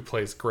accountant who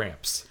plays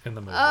Gramps in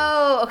the movie.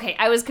 Oh, okay.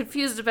 I was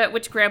confused about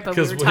which grandpa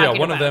we were talking about. Because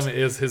one of them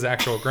is his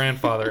actual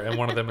grandfather, and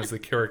one of them is the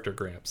character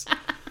Gramps.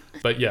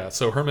 But yeah,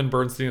 so Herman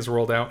Bernstein is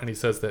rolled out, and he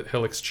says that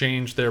he'll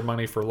exchange their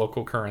money for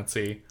local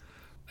currency,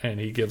 and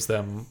he gives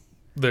them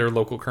their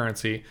local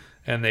currency,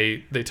 and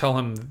they tell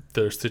him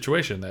their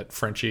situation, that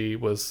Frenchie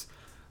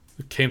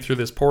came through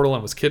this portal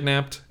and was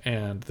kidnapped,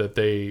 and that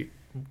they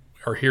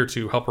are here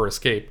to help her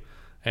escape.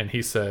 And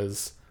he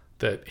says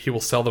that he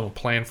will sell them a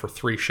plan for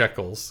 3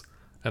 shekels,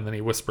 and then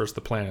he whispers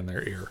the plan in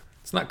their ear.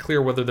 It's not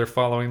clear whether they're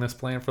following this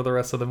plan for the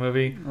rest of the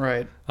movie,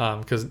 right?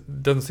 Because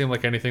it doesn't seem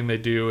like anything they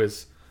do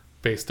is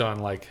based on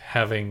like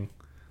having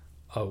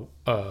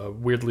a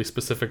weirdly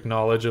specific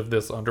knowledge of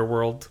this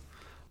underworld.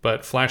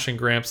 But Flash and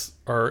Gramps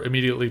are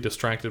immediately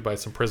distracted by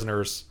some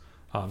prisoners,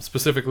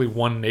 specifically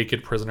one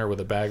naked prisoner with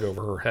a bag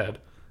over her head,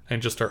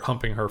 and just start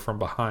humping her from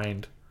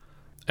behind,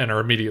 and are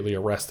immediately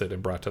arrested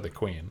and brought to the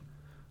Queen.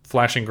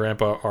 Flash and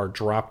Grandpa are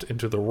dropped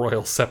into the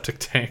royal septic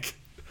tank,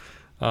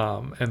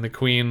 and the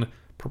Queen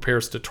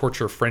prepares to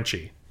torture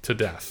Frenchie to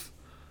death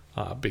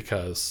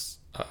because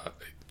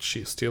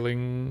she's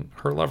stealing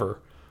her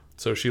lover.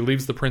 So she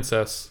leaves the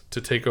princess to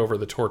take over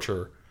the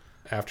torture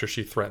after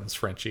she threatens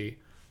Frenchie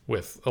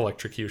with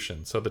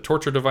electrocution. So the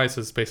torture device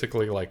is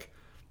basically like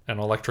an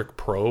electric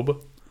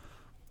probe.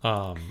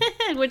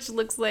 Which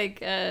looks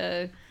like...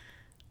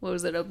 what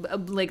was it?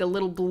 Like a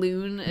little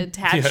balloon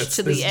attached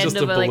to the end just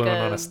of a balloon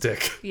on a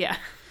stick. Yeah.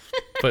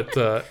 But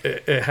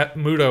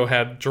Muto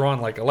had drawn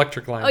like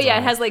electric lines. Oh yeah,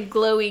 on it has like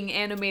glowing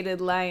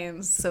animated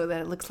lines so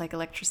that it looks like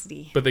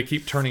electricity. But they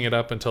keep turning it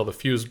up until the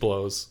fuse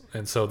blows,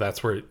 and so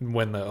that's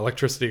when the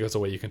electricity goes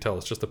away, you can tell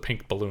it's just a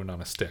pink balloon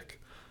on a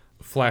stick.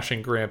 Flash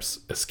and Gramps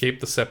escape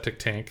the septic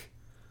tank,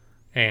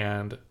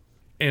 and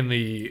in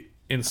the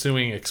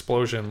ensuing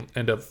explosion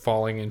end up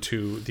falling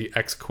into the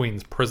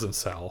ex-Queen's prison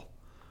cell,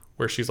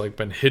 where she's like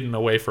been hidden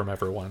away from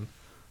everyone.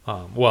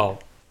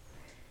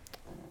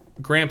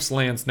 Gramps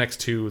lands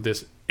next to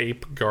this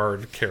ape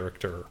guard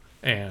character,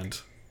 and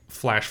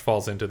Flash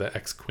falls into the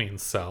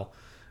ex-Queen's cell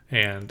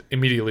and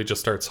immediately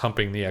just starts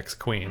humping the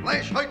ex-Queen.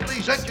 Flash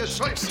Hartley's at your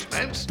service,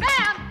 Spence.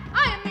 Ma'am,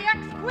 I am the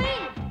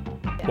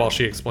ex-queen. While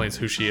she explains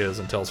who she is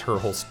and tells her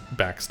whole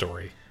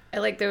backstory. I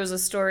like there was a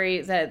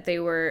story that they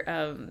were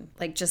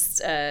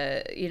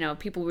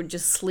people would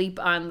just sleep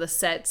on the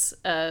sets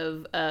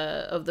of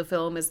the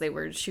film as they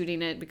were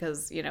shooting it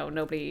because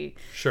nobody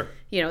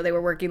they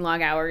were working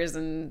long hours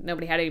and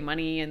nobody had any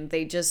money, and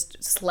they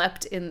just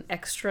slept in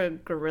extra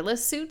gorilla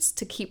suits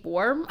to keep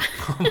warm.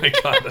 Oh my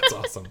god, that's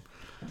awesome.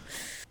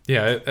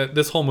 Yeah,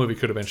 this whole movie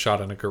could have been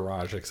shot in a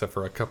garage except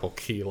for a couple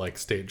key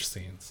stage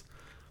scenes.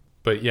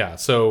 But yeah,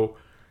 so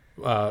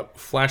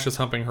Flash is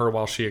humping her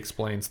while she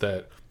explains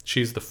that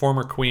she's the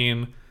former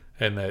queen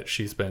and that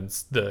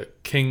the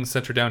king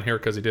sent her down here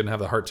because he didn't have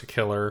the heart to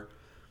kill her,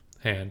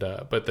 and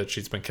but that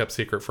she's been kept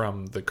secret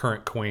from the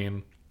current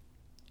queen.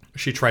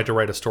 She tried to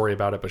write a story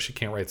about it, but she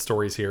can't write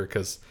stories here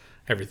because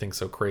everything's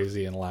so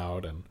crazy and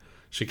loud and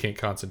she can't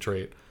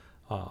concentrate.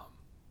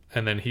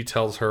 And then he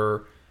tells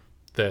her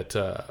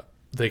that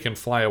they can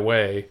fly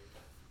away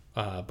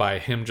by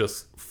him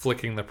just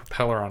flicking the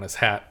propeller on his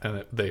hat,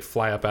 and they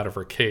fly up out of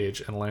her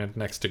cage and land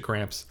next to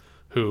Gramps,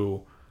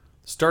 who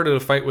started a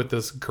fight with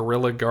this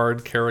gorilla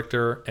guard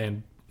character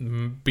and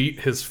beat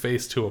his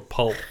face to a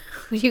pulp.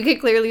 You could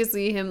clearly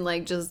see him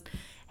just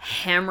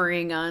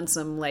hammering on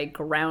some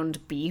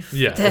ground beef.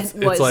 Yeah, that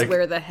was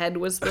where the head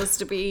was supposed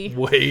to be.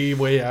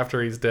 Way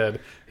after he's dead,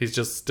 he's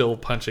just still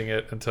punching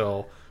it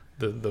until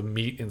the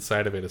meat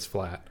inside of it is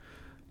flat.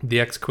 The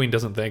ex-queen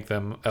doesn't thank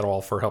them at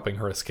all for helping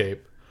her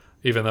escape,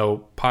 even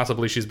though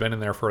possibly she's been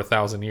in there for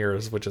 1,000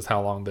 years, which is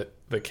how long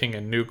the king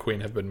and new queen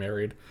have been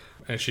married.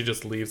 And she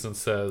just leaves and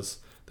says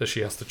that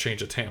she has to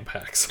change a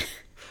Tampax.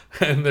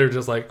 And they're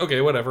just like, okay,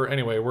 whatever.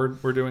 Anyway, we're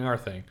doing our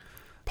thing.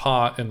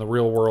 Pa in the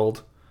real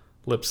world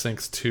lip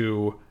syncs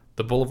to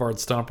the Boulevard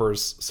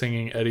Stompers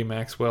singing Eddie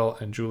Maxwell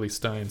and Julie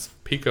Stein's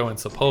Pico and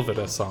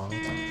Sepulveda song.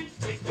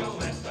 Pico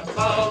and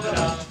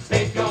Sepulveda,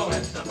 Pico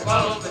and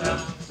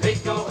Sepulveda,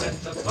 Pico and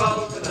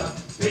Sepulveda,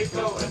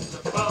 Pico and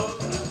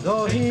Sepulveda,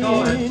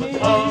 Pico and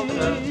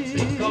Sepulveda,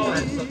 Pico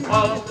and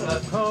Sepulveda,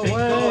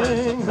 Pico and Sepulveda, Pico and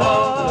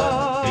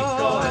Sepulveda,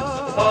 Pico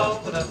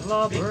and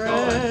Sepulveda,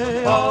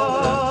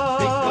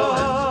 Pico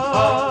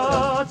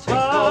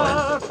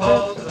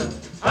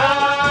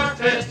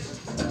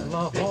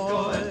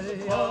and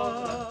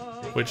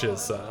Sepulveda, which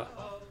is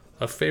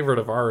a favorite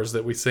of ours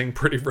that we sing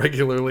pretty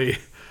regularly,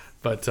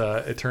 but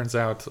it turns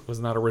out was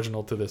not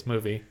original to this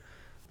movie.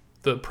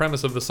 The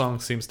premise of the song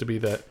seems to be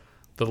that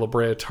the La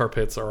Brea Tar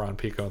Pits are on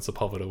Pico and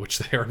Sepulveda, which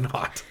they are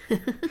not.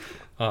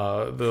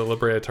 The La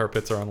Brea Tar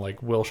Pits are on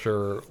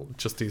Wilshire,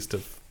 just east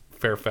of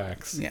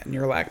Fairfax. Yeah,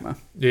 near Lagma.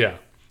 Yeah,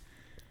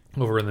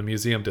 over in the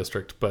museum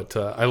district. But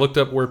I looked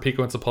up where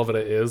Pico and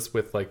Sepulveda is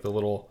with the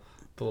little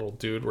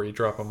dude where you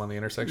drop them on the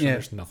intersection. Yeah.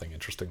 There's nothing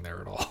interesting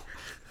there at all.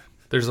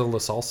 There's a La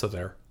Salsa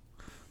there.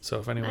 So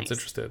if anyone's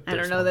interested. I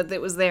don't know that it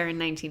was there in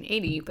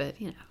 1980, but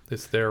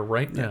it's there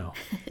right now.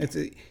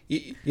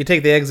 You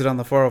take the exit on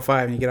the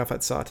 405 and you get off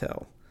at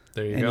Sawtell.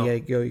 There you go.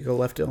 And you go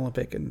left to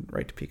Olympic and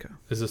right to Pico.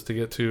 Is this to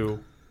get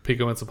to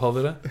Pico and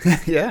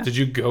Sepulveda? Yeah. Did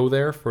you go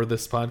there for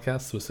this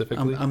podcast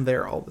specifically? I'm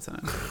there all the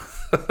time.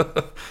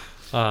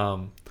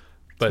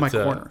 But it's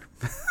my corner.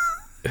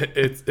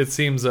 It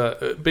seems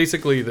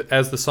basically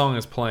as the song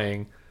is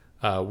playing,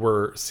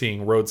 we're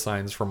seeing road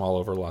signs from all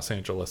over Los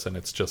Angeles, and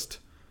it's just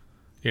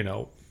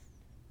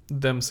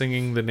them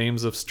singing the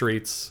names of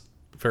streets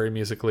very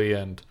musically,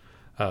 and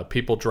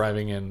people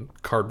driving in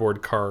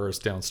cardboard cars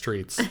down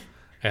streets,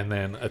 and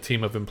then a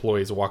team of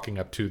employees walking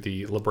up to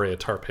the La Brea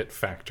Tar Pit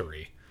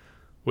factory,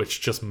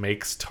 which just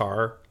makes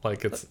tar,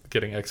 it's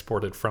getting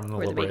exported from the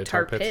La Brea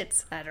Tar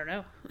Pits. I don't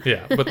know.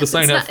 Yeah, but the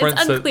sign out front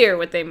says... It's unclear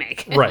what they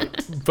make. Right,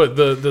 but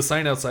the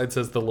sign outside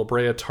says the La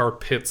Brea Tar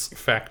Pits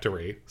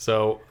factory,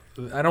 so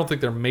I don't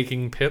think they're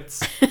making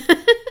pits,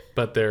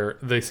 but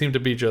they seem to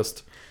be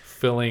just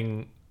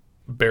filling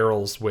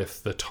barrels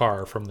with the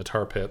tar from the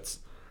tar pits.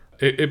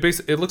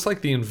 It looks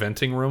like the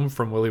inventing room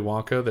from Willy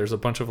Wonka. There's a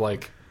bunch of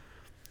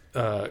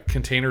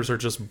containers are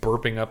just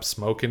burping up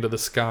smoke into the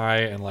sky,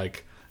 and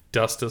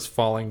dust is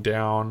falling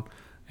down,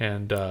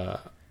 and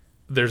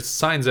there's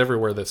signs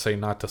everywhere that say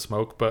not to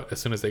smoke, but as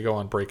soon as they go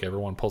on break,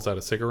 everyone pulls out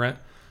a cigarette,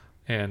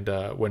 and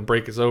when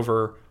break is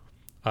over,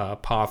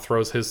 Pa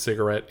throws his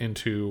cigarette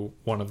into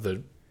one of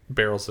the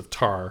barrels of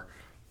tar,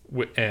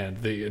 and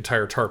the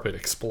entire tar pit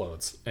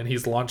explodes, and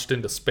he's launched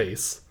into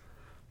space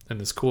in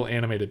this cool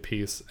animated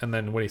piece. And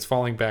then when he's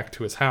falling back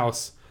to his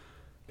house,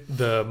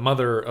 the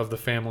mother of the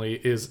family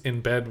is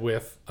in bed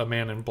with a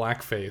man in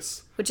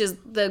blackface, which is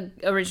the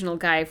original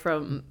guy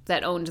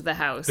that owned the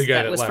house. The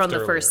guy that was left from the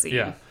earlier. First scene.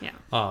 Yeah.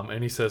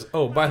 And he says,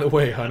 "Oh, by the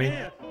way, honey,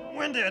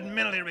 When And that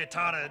mentally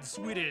retarded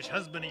Swedish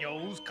husband of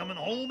yours coming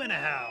home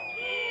anyhow.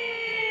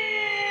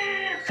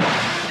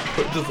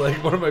 Which is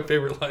like one of my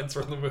favorite lines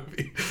from the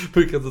movie,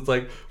 because it's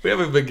like, we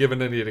haven't been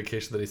given any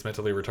indication that he's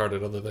mentally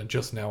retarded other than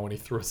just now when he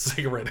threw a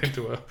cigarette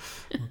into a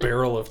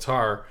barrel of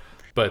tar.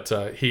 But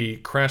he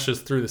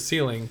crashes through the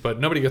ceiling, but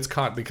nobody gets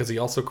caught because he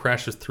also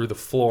crashes through the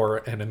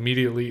floor and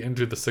immediately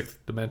into the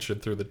sixth dimension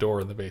through the door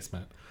in the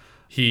basement.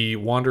 He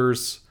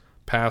wanders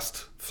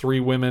past 3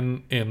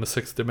 women in the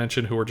sixth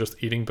dimension who are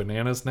just eating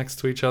bananas next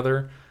to each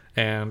other,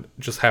 and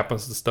just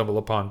happens to stumble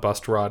upon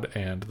Bustrod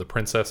and the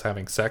princess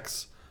having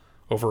sex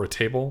over a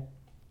table.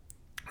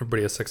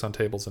 Everybody has sex on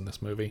tables in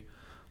this movie.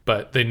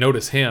 But they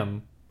notice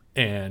him,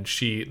 and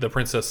the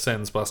princess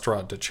sends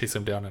Bustrod to chase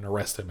him down and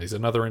arrest him. He's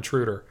another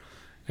intruder.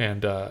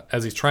 And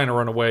as he's trying to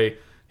run away,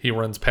 he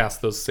runs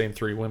past those same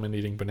 3 women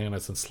eating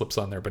bananas and slips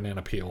on their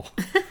banana peel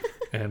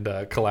and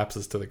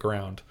collapses to the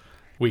ground.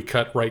 We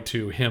cut right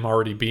to him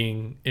already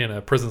being in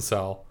a prison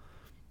cell,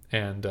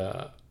 and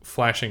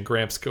Flash and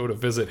Gramps go to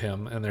visit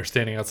him, and they're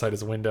standing outside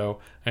his window,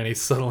 and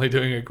he's suddenly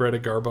doing a Greta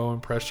Garbo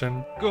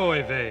impression. Go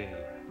away.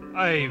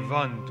 I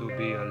want to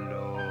be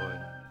alone.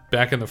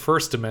 Back in the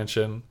first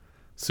dimension,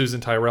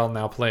 Susan Tyrrell,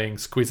 now playing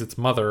Squeezett's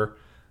mother,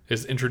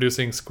 is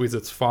introducing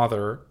Squeezett's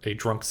father, a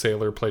drunk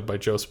sailor played by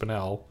Joe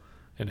Spinell,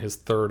 in his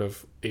 3rd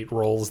of 8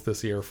 roles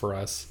this year for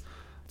us,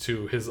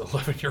 to his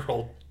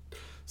 11-year-old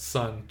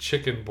son,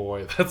 Chicken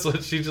Boy. That's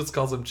what she just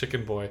calls him,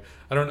 Chicken Boy.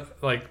 I don't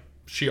like.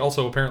 She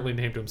also apparently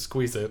named him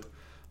Squeezett,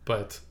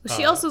 but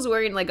she also is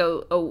wearing like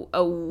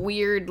a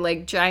weird,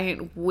 like,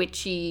 giant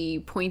witchy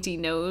pointy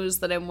nose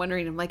that I'm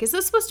wondering. I'm like, is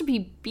this supposed to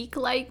be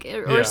beak-like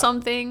or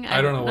something?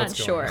 I don't know what's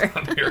sure.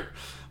 going on here,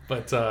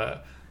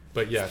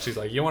 but yeah, she's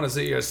like, you want to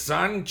see your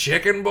son,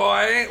 Chicken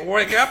Boy?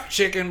 Wake up,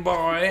 Chicken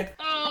Boy.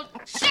 Oh,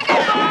 Chicken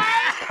Boy!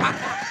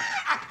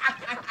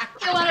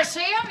 You want to see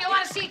him? You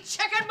want to see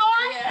Chicken Boy?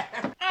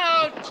 Yeah.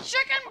 Oh,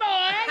 Chicken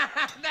Boy!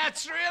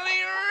 That's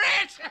really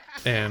rich!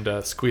 And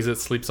Squeezett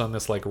sleeps on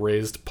this like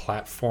raised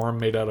platform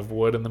made out of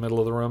wood in the middle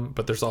of the room,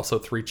 but there's also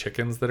 3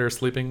 chickens that are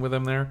sleeping with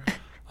him there.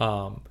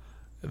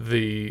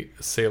 The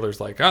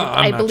sailor's like,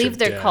 I believe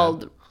they're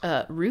called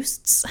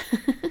roosts.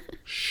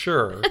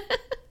 Sure.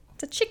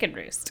 It's a chicken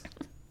roost.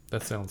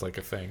 That sounds like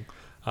a thing.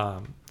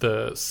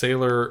 The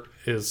sailor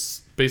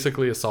is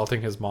basically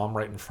assaulting his mom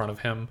right in front of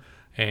him,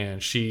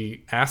 and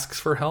she asks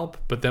for help,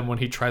 but then when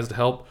he tries to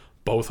help,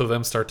 both of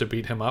them start to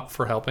beat him up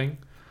for helping.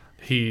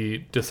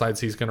 He decides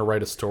he's going to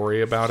write a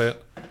story about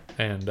it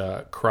and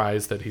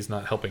cries that he's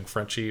not helping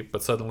Frenchie,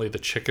 but suddenly the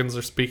chickens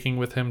are speaking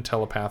with him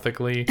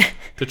telepathically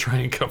to try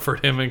and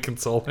comfort him and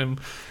console him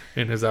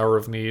in his hour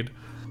of need.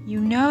 You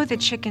know the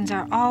chickens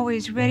are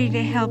always ready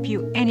to help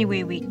you any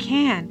way we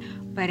can,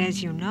 but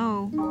as you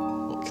know...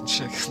 What can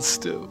chickens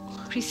do?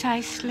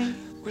 Precisely.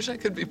 Wish I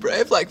could be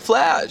brave like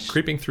Flash.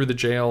 Creeping through the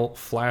jail,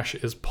 Flash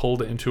is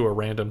pulled into a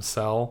random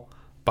cell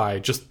by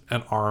just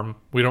an arm.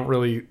 We don't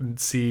really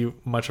see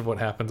much of what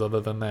happens other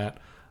than that.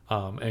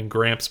 And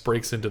Gramps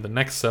breaks into the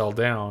next cell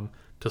down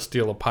to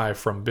steal a pie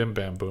from Bim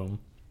Bam Boom,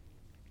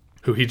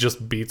 who he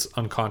just beats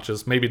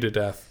unconscious, maybe to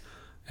death,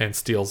 and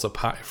steals a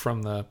pie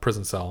from the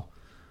prison cell.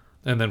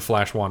 And then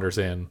Flash wanders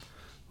in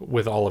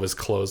with all of his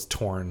clothes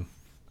torn,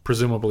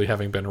 presumably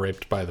having been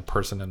raped by the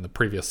person in the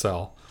previous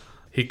cell.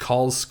 He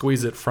calls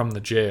Squeezett from the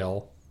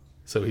jail,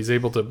 so he's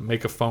able to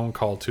make a phone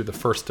call to the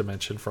first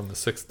dimension from the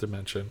sixth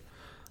dimension.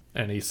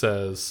 And he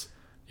says,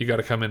 you got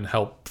to come in and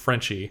help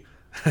Frenchie.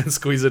 And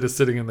Squeezett is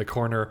sitting in the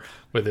corner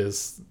with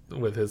his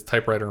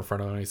typewriter in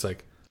front of him. And he's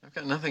like, I've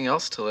got nothing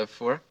else to live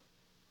for.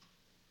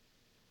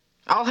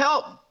 I'll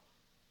help.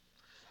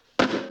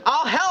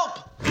 I'll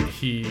help.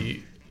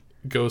 He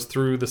goes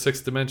through the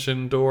sixth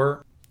dimension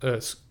door.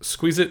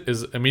 Squeezett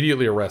is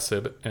immediately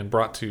arrested and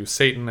brought to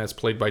Satan, as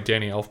played by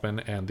Danny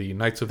Elfman, and the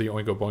Knights of the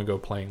Oingo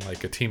Boingo, playing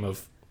like a team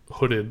of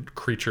hooded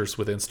creatures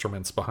with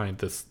instruments behind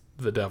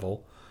the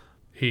devil.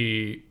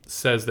 He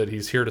says that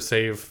he's here to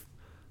save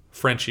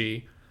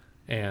Frenchie,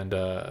 and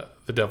the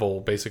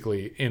devil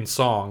basically, in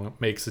song,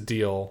 makes a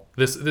deal.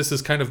 This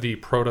is kind of the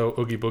proto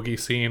Oogie Boogie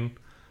scene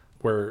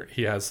where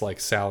he has like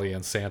Sally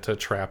and Santa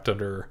trapped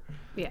under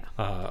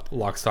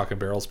Lock, Stock, and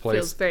Barrel's place.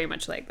 Feels very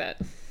much like that.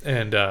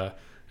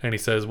 And he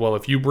says, well,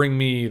 if you bring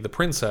me the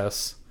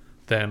princess,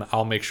 then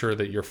I'll make sure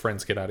that your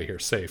friends get out of here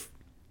safe.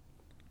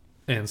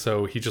 And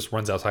so he just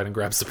runs outside and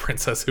grabs the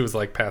princess who was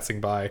like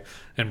passing by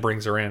and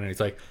brings her in. And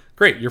he's like,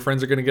 great, your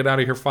friends are going to get out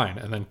of here fine.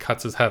 And then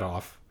cuts his head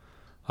off.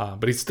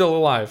 But he's still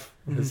alive.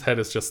 Mm-hmm. His head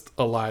is just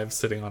alive,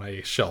 sitting on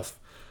a shelf.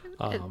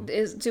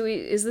 Is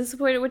this the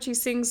point at which he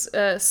sings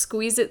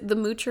Squeezett the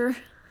Moocher?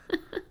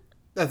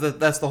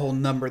 That's the whole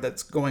number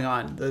that's going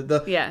on.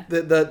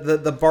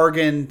 The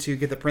bargain to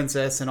get the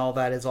princess and all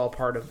that is all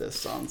part of this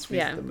song,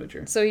 Squeezett the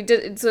Moocher. So he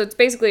did. So it's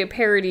basically a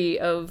parody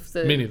of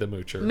the Minnie the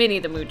Moocher. Minnie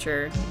the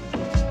Moocher.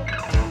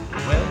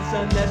 Well,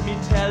 son, let me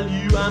tell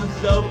you, I'm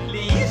so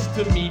pleased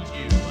to meet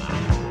you.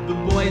 The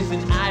boys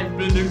and I've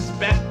been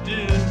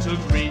expecting to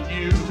greet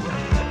you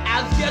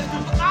as guest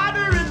of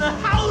honor in the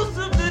house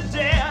of the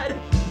dead.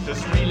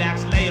 Just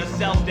relax, lay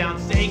yourself down,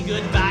 say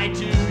goodbye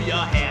to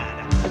your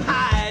head.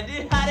 Hide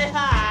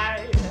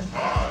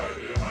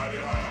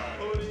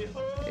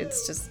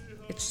It's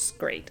just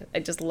great. I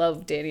just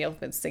love Danny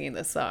Elfman singing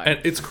this song. And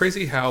it's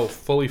crazy how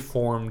fully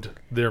formed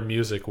their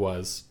music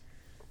was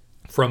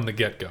from the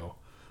get-go.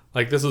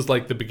 Like, this is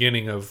like the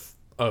beginning of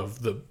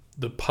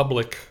the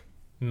public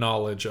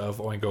knowledge of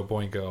Oingo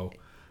Boingo.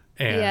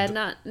 And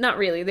yeah, not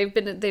really.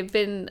 They've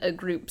been a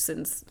group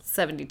since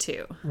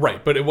 '72.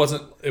 Right, but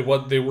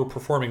they were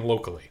performing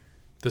locally.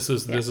 This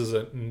is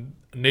a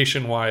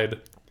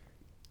nationwide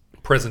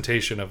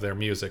presentation of their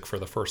music for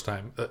the first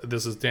time.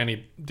 This is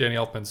Danny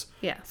Elfman's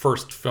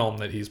first film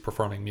that he's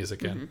performing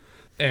music in.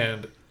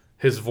 And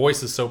his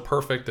voice is so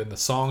perfect, and the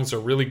songs are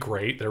really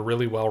great. They're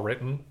really well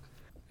written,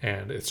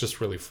 and it's just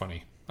really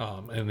funny.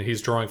 And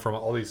he's drawing from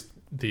all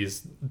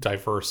these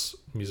diverse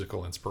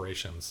musical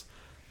inspirations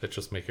that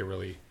just make it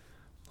really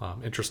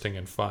interesting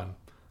and fun.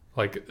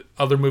 Like,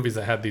 other movies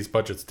that had these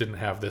budgets didn't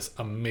have this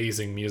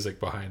amazing music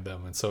behind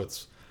them, and so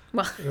it's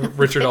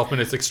Richard Elfman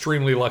is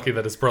extremely lucky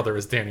that his brother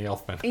is Danny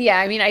Elfman. Yeah,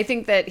 I mean, I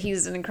think that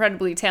he's an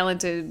incredibly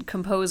talented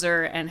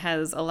composer and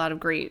has a lot of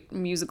great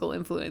musical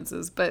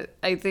influences, but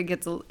I think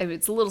it's a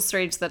little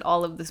strange that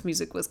all of this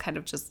music was kind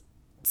of just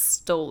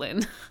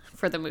stolen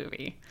for the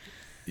movie.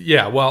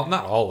 Yeah, well,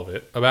 not all of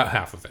it, about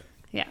half of it.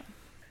 Yeah.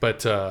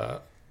 But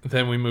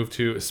then we move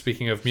to,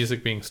 speaking of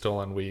music being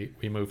stolen, we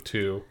move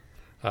to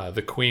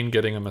the Queen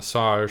getting a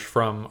massage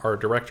from our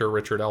director,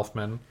 Richard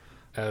Elfman,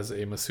 as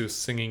a masseuse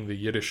singing the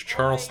Yiddish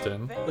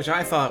Charleston. Which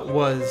I thought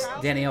was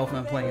Danny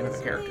Elfman playing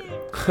another character.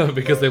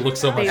 Because they look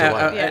so much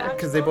alike.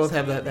 Because they both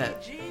have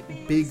that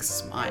big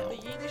smile.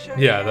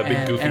 Yeah, that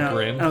big goofy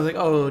grin. And I was like,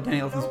 oh, Danny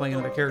Elfman's playing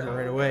another character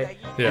right away.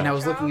 Yeah. And I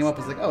was looking him up. I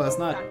was like, oh, that's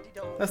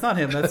not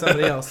him. That's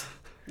somebody else.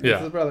 Yeah.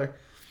 That's his brother.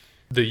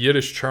 The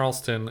Yiddish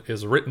Charleston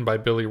is written by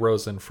Billy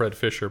Rose and Fred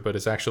Fisher, but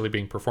is actually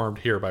being performed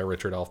here by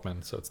Richard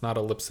Elfman, so it's not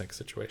a lip sync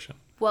situation.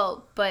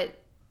 Well, but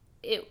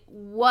it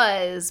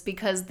was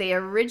because they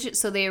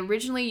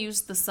originally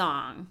used the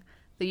song,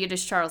 the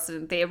Yiddish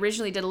Charleston. They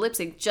originally did a lip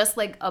sync, just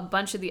like a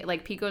bunch of the,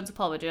 like Pico and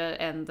Sepulveda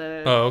and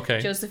the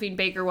Josephine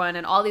Baker one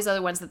and all these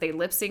other ones that they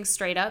lip sync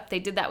straight up. They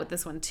did that with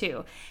this one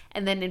too.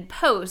 And then in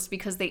post,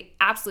 because they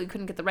absolutely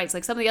couldn't get the rights,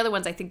 like some of the other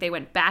ones I think they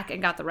went back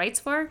and got the rights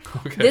for.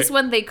 Okay. This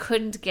one they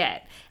couldn't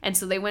get. And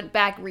so they went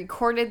back,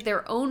 recorded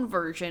their own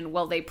version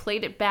while they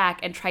played it back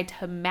and tried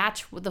to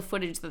match with the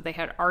footage that they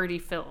had already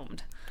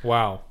filmed.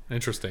 Wow,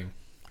 interesting.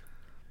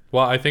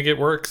 Well, I think it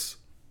works,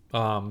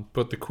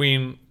 but the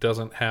Queen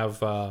doesn't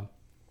have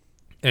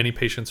any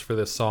patience for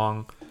this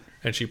song,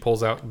 and she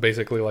pulls out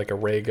basically like a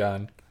ray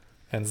gun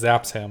and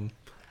zaps him,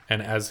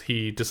 and as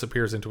he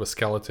disappears into a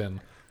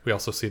skeleton, we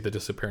also see the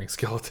disappearing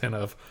skeleton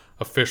of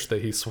a fish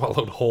that he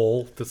swallowed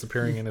whole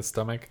disappearing in his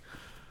stomach.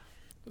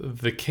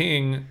 The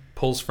king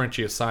pulls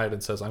Frenchie aside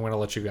and says, I'm going to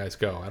let you guys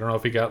go. I don't know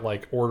if he got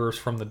like orders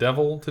from the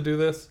devil to do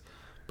this,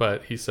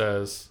 but he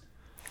says...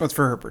 Well, it's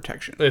for her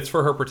protection. It's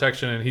for her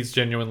protection, and he's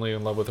genuinely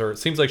in love with her. It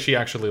seems like she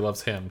actually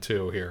loves him,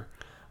 too, here.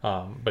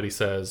 But he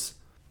says,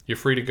 you're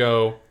free to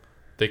go.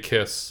 They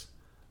kiss,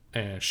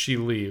 and she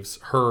leaves.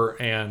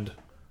 Her and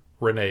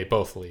Renee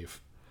both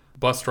leave.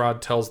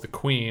 Busrod tells the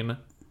Queen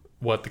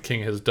what the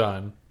king has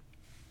done.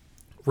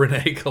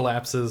 Renee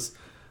collapses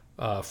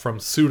from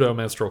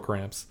pseudo-menstrual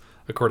cramps,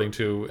 according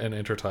to an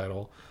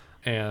intertitle.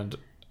 And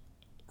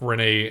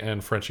Renee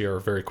and Frenchie are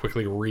very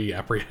quickly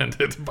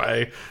re-apprehended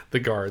by the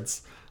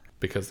guards,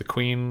 because the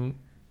Queen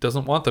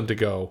doesn't want them to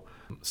go.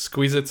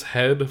 Squeeze-It's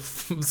head,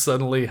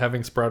 suddenly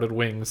having sprouted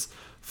wings,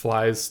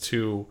 flies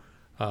to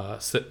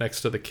sit next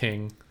to the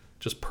king,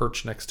 just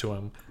perch next to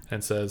him,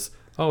 and says,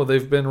 oh,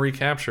 they've been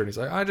recaptured. He's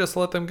like, I just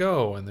let them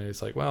go. And then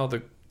he's like, well,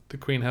 the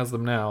Queen has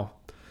them now.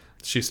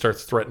 She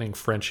starts threatening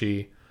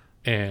Frenchie,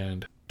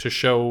 and to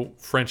show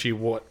Frenchie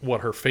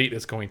what her fate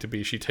is going to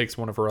be, she takes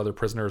one of her other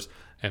prisoners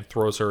and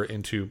throws her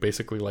into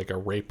basically like a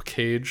rape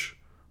cage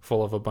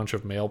full of a bunch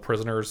of male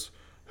prisoners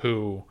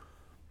who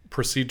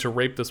proceed to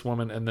rape this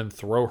woman and then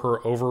throw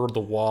her over the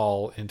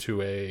wall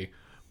into a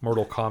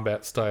Mortal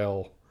Kombat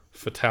style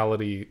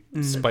fatality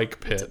spike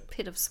pit. It's a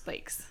pit of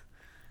spikes.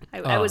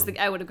 I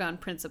would have gone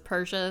Prince of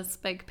Persia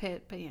spike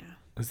pit, but yeah.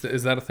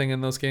 Is that a thing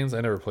in those games? I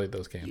never played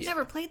those games. You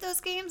never played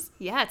those games?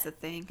 Yeah, it's a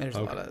thing. There's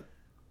a lot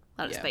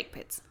of spike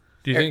pits.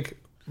 Do you think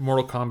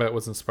Mortal Kombat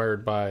was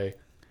inspired by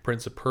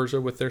Prince of Persia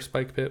with their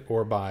spike pit,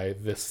 or by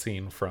this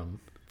scene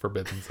from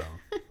Forbidden Zone?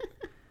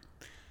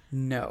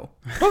 No.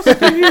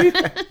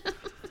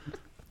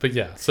 But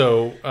yeah,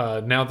 so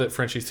now that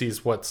Frenchie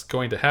sees what's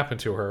going to happen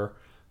to her,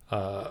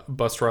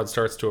 Busrod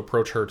starts to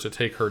approach her to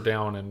take her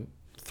down and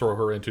throw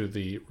her into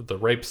the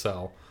rape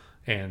cell,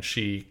 and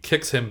she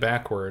kicks him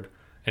backward,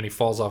 and he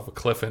falls off a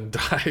cliff and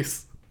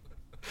dies.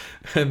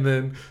 And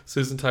then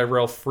Susan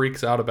Tyrrell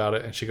freaks out about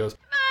it, and she goes,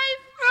 My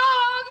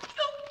frog!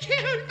 You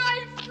killed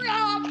my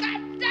frog!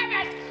 God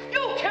damn it! You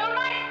killed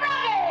my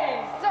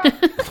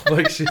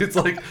brothers!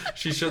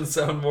 she shouldn't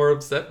sound more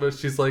upset, but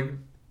she's like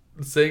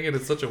saying it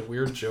in such a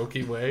weird,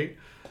 jokey way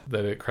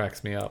that it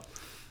cracks me up.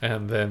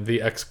 And then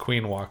the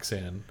ex-queen walks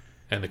in,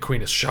 And the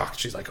queen is shocked.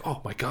 She's like,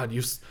 "Oh my God,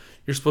 you're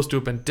supposed to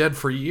have been dead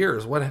for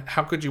years.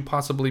 How could you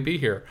possibly be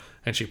here?"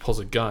 And she pulls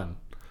a gun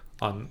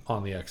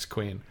on the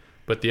ex-queen.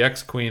 But the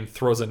ex-queen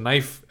throws a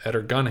knife at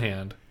her gun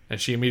hand, and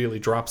she immediately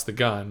drops the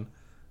gun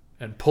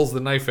and pulls the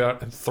knife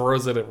out and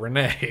throws it at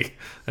Renee.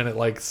 And it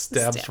like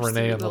stabs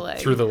Renee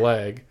through the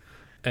leg.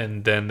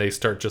 And then they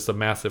start just a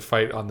massive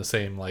fight on the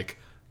same like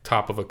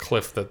top of a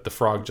cliff that the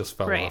frog just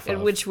fell off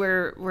of. Which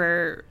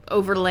we're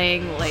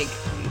overlaying like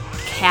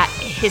cat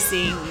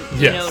hissing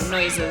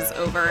noises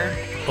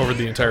over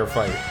the entire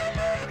fight.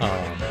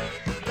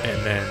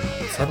 And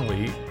then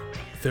suddenly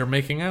they're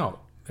making out.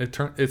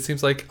 It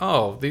seems like,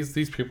 oh,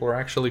 these people are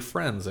actually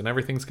friends and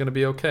everything's going to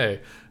be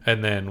okay.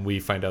 And then we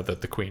find out that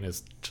the queen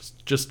is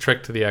just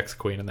tricked to the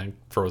ex-queen and then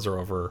throws her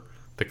over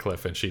the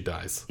cliff and she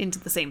dies. Into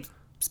the same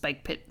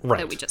spike pit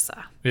that we just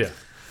saw. Yeah.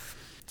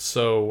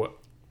 So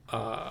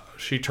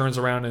she turns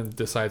around and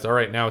decides, all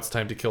right, now it's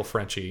time to kill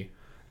Frenchie.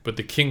 But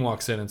the king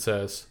walks in and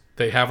says,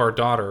 they have our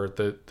daughter.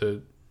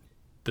 The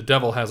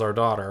devil has our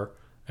daughter.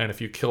 And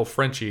if you kill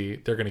Frenchie,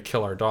 they're going to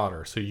kill our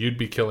daughter. So you'd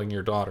be killing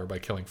your daughter by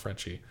killing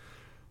Frenchie.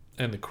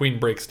 And the queen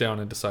breaks down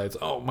and decides,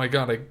 oh my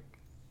God,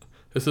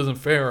 this isn't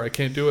fair. I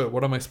can't do it.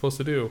 What am I supposed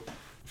to do?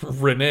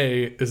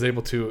 Renee is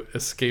able to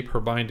escape her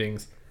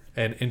bindings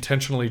and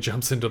intentionally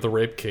jumps into the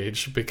rape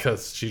cage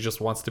because she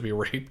just wants to be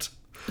raped.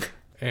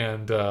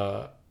 And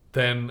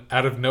then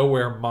out of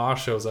nowhere, Ma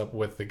shows up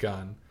with the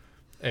gun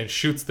and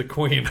shoots the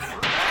queen.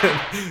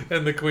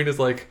 And the queen is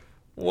like,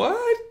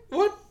 what?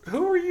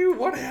 Who are you?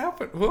 What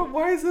happened?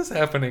 Why is this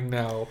happening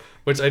now?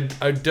 Which I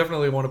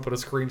definitely want to put a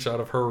screenshot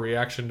of her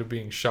reaction to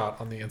being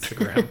shot on the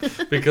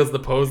Instagram because the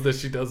pose that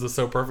she does is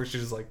so perfect. She's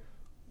just like,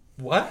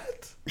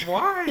 what?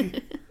 Why?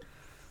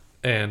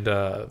 And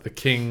the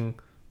king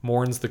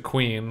mourns the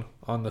queen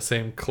on the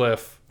same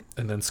cliff,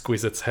 and then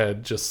Squeeze-It's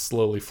head just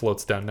slowly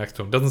floats down next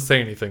to him. Doesn't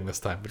say anything this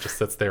time, but just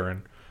sits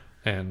there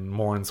and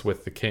mourns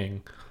with the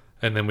king.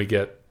 And then we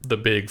get the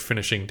big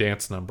finishing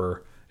dance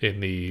number in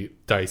the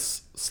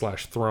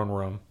dice/throne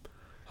room.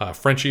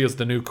 Frenchie is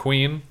the new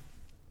queen,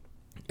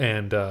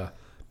 and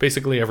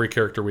basically every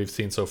character we've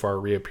seen so far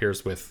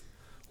reappears with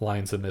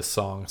lines in this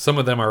song. Some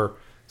of them are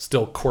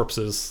still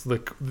corpses.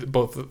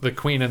 Both the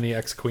queen and the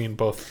ex-queen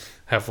both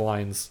have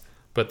lines,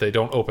 but they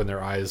don't open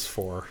their eyes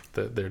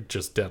they're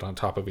just dead on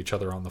top of each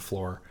other on the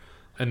floor.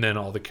 And then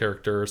all the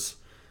characters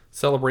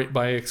celebrate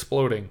by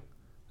exploding,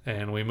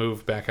 and we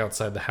move back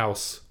outside the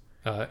house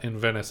in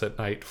Venice at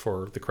night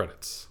for the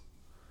credits.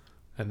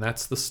 And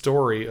that's the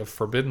story of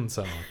Forbidden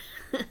Zone.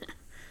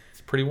 It's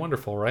pretty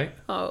wonderful, right?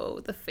 Oh,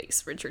 the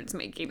face Richard's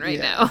making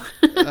now.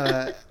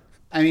 I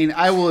mean,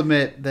 I will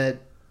admit that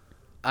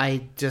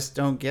I just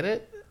don't get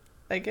it,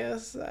 I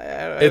guess.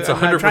 It's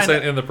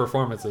 100% in the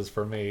performances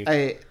for me.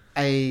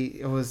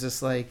 I was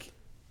just like,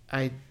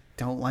 I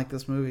don't like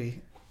this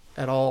movie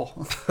at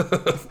all.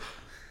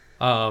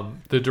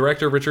 The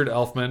director, Richard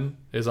Elfman,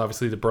 is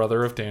obviously the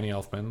brother of Danny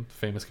Elfman,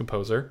 famous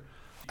composer.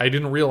 I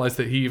didn't realize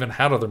that he even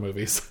had other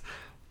movies.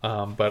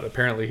 But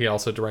apparently he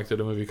also directed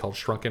a movie called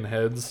Shrunken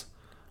Heads,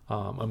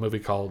 a movie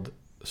called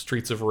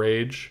Streets of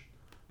Rage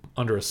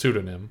under a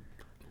pseudonym,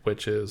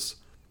 which is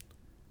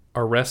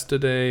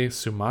Aristide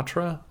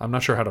Sumatra. I'm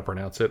not sure how to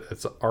pronounce it.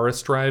 It's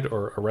Aristide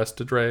or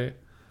Aristide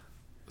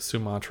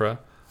Sumatra.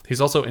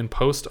 He's also in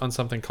post on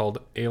something called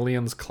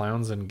Aliens,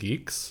 Clowns, and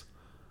Geeks,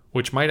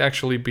 which might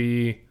actually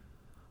be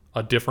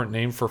a different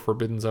name for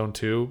Forbidden Zone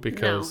 2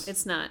 because... No,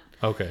 it's not.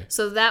 Okay.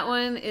 So that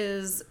one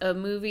is a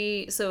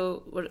movie.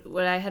 So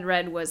what I had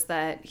read was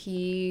that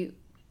he's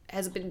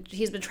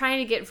been trying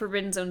to get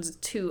Forbidden Zone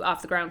 2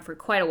 off the ground for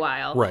quite a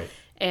while. Right.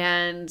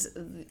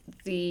 And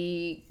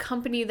the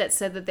company that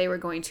said that they were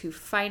going to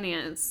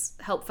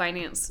help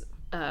finance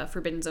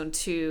Forbidden Zone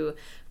 2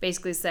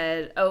 basically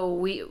said, "Oh,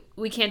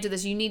 we can't do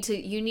this. You need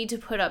to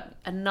put up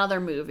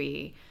another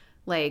movie,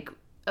 like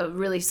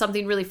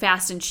something really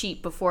fast and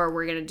cheap before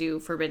we're gonna do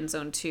Forbidden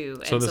Zone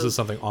 2." So this is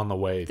something on the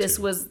way. This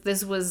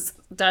was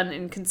done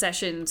in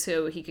concession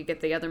so he could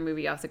get the other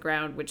movie off the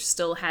ground, which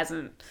still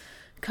hasn't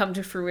come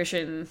to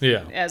fruition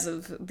as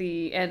of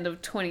the end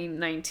of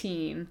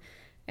 2019.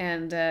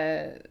 And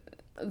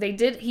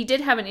he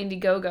did have an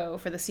Indiegogo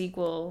for the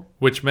sequel,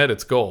 which met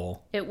its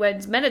goal. It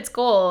met its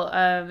goal.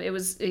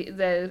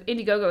 The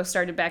Indiegogo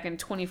started back in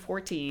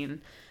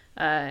 2014,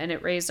 and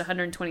it raised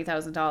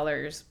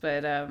 $120,000.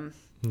 But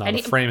not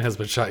a frame has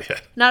been shot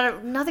yet.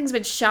 Nothing's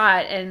been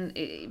shot,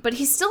 but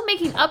he's still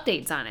making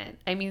updates on it.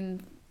 I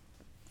mean,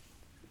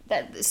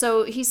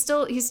 so he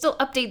still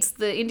updates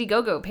the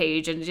Indiegogo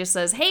page and just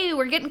says, "Hey,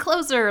 we're getting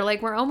closer.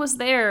 Like we're almost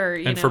there."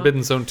 And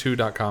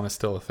ForbiddenZone2.com is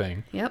still a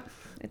thing. Yep.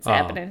 It's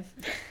happening.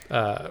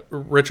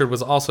 Richard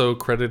was also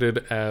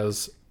credited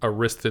as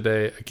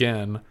Aristide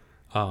again,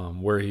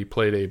 where he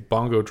played a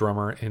bongo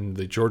drummer in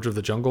the George of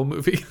the Jungle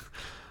movie.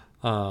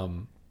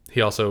 He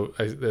also,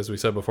 as we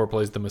said before,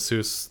 plays the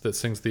masseuse that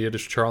sings the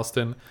Yiddish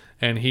Charleston.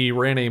 And he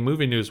ran a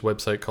movie news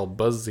website called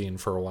BuzzZine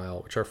for a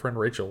while, which our friend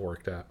Rachel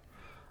worked at.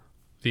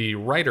 The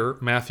writer,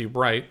 Matthew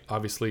Bright,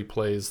 obviously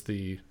plays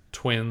the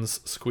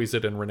twins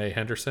Squeeze-It and Renee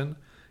Henderson.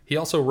 He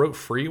also wrote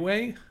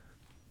Freeway.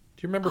 Do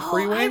Do you remember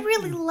Freeway? I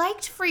really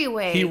liked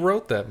Freeway. He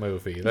wrote that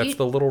movie. That's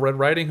the Little Red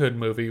Riding Hood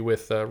movie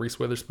with Reese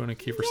Witherspoon and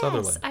Kiefer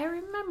Sutherland. I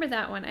remember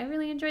that one. I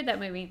really enjoyed that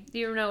movie. Do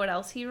you know what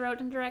else he wrote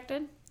and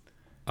directed?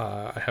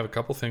 I have a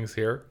couple things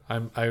here.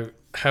 I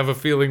have a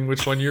feeling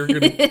which one you're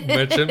going to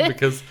mention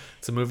because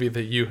it's a movie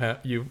that you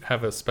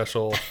have a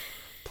special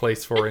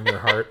place for in your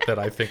heart that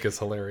I think is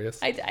hilarious.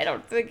 I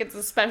don't think it's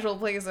a special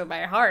place in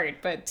my heart,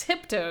 but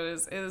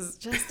Tiptoes is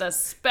just a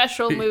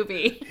special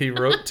movie. He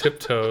wrote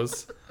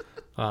Tiptoes,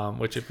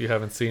 which if you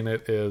haven't seen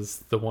it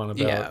is the one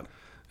about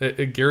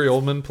Gary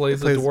Oldman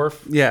plays a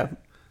dwarf. Yeah.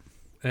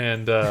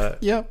 And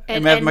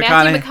and Matthew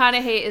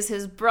McConaughey is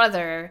his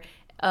brother.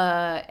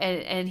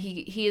 And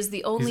he is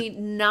the only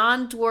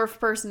non-dwarf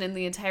person in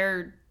the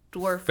entire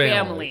dwarf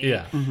family.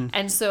 Yeah. Mm-hmm.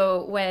 And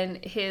so when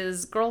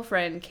his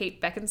girlfriend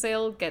Kate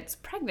Beckinsale gets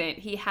pregnant,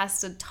 he has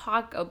to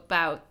talk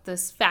about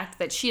this fact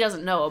that she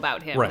doesn't know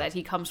about him, that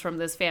he comes from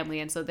this family,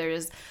 and so there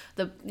is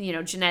the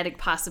genetic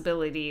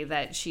possibility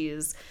that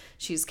she's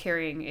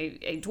carrying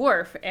a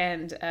dwarf.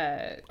 And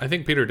I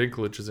think Peter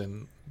Dinklage is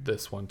in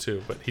this one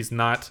too, but he's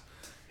not.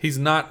 He's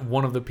not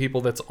one of the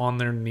people that's on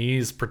their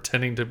knees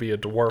pretending to be a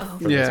dwarf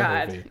for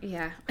this movie.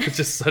 Yeah. It's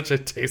just such a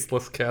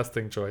tasteless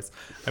casting choice.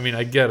 I mean,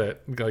 I get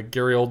it. Like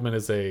Gary Oldman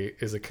is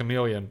a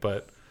chameleon,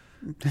 but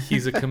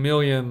he's a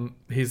chameleon.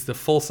 He's the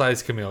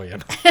full-size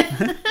chameleon.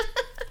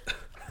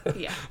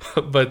 Yeah.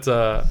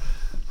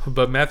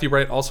 But Matthew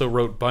Wright also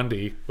wrote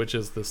Bundy, which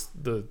is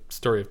the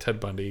story of Ted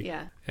Bundy.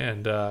 Yeah.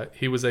 And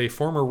he was a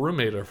former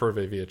roommate of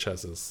Hervé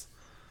Villechaise's.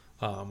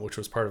 Which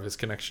was part of his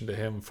connection to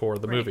him for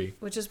the movie.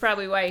 Which is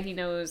probably why he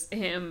knows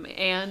him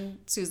and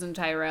Susan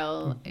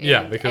Tyrrell.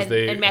 Because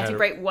Matthew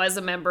Wright was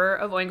a member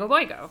of Oingo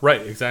Boingo.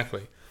 Right,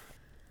 exactly.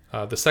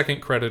 The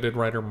second credited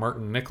writer,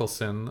 Martin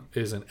Nicholson,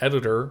 is an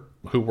editor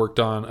who worked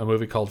on a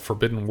movie called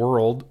Forbidden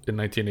World in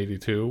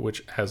 1982,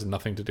 which has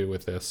nothing to do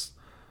with this.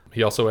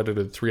 He also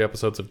edited 3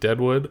 episodes of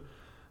Deadwood,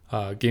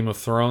 Game of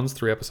Thrones,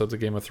 3 episodes of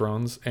Game of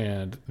Thrones,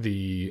 and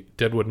the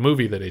Deadwood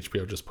movie that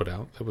HBO just put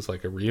out. It was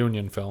like a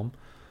reunion film.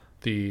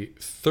 The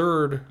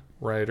third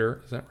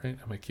writer, is that right?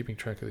 Am I keeping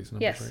track of these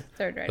numbers right? Yes,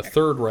 third writer. The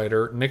third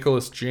writer,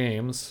 Nicholas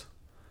James,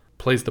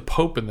 plays the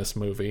Pope in this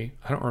movie.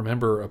 I don't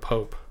remember a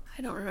Pope.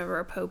 I don't remember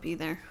a Pope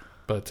either.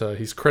 But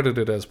he's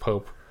credited as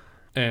Pope.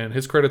 And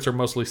his credits are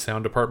mostly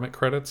sound department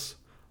credits.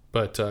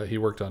 But he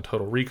worked on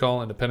Total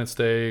Recall, Independence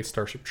Day,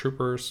 Starship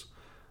Troopers.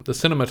 The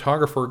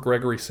cinematographer,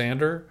 Gregory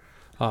Sander,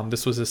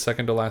 this was his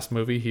second to last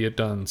movie. He had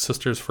done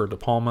Sisters for De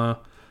Palma,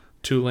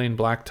 Two Lane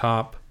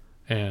Blacktop,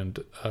 and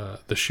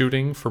The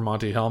Shooting for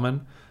Monty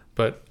Hellman.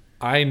 But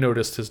I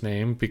noticed his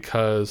name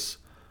because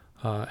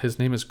his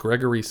name is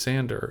Gregory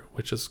Sander,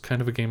 which is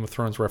kind of a Game of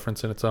Thrones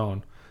reference in its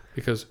own.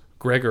 Because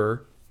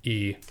Gregor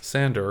E.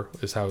 Sander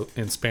is how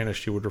in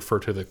Spanish you would refer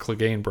to the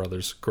Clegane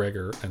brothers,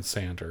 Gregor and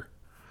Sander.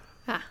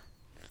 Ah.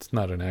 It's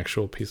not an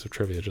actual piece of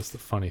trivia, just a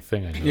funny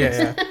thing I noticed.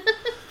 Yeah.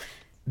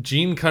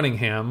 Gene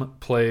Cunningham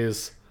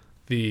plays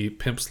the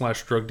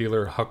pimp/drug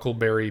dealer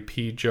Huckleberry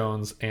P.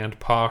 Jones and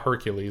Pa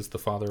Hercules, the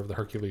father of the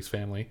Hercules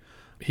family.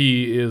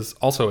 He is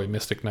also a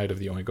Mystic Knight of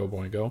the Oingo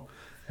Boingo,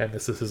 and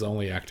this is his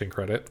only acting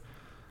credit.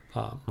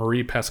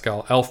 Marie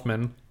Pascal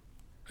Elfman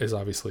is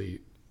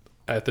obviously,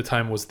 at the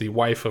time, was the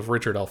wife of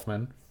Richard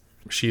Elfman.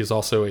 She is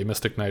also a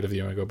Mystic Knight of the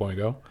Oingo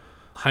Boingo.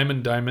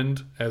 Hyman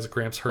Diamond as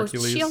Gramps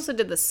Hercules. She also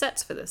did the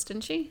sets for this,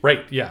 didn't she?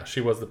 Right, yeah,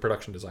 she was the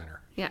production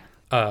designer. Yeah.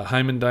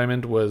 Hyman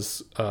Diamond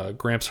was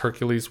Gramps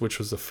Hercules, which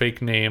was a fake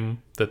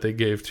name that they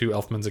gave to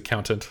Elfman's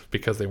accountant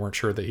because they weren't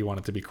sure that he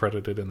wanted to be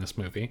credited in this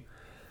movie.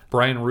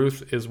 Brian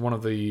Ruth is one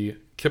of the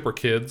Kipper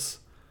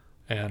kids,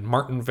 and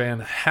Martin Van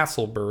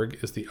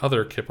Hasselberg is the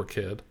other Kipper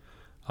kid.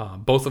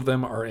 Both of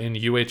them are in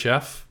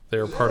UHF. They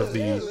are part of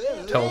the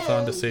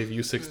telethon to save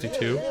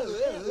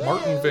U62.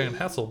 Martin Van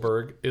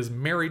Hasselberg is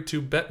married to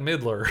Bette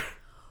Midler.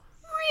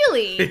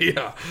 Really?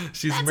 Yeah,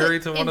 she's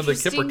married to one of the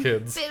Kipper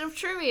kids. Bit of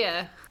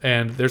trivia.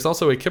 And there's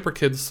also a Kipper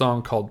Kids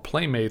song called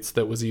Playmates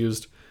that was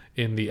used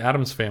in the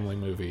Addams Family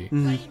movie.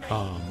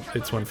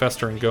 It's when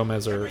Fester and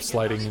Gomez are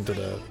sliding into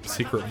the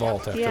secret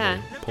vault after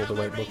they pull the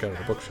right book out of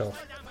the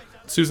bookshelf.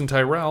 Susan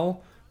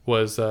Tyrrell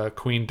was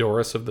Queen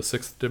Doris of the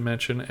Sixth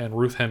Dimension, and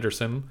Ruth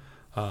Henderson,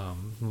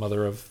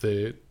 mother of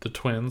the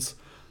twins.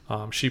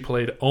 She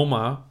played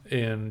Oma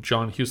in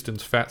John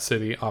Huston's Fat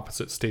City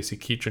opposite Stacy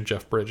Keach and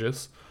Jeff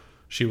Bridges.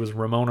 She was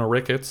Ramona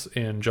Ricketts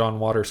in John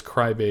Waters'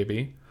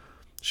 Crybaby.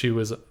 She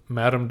was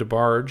Madame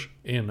DeBarge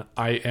in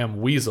I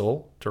Am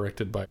Weasel,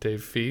 directed by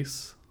Dave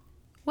Fease.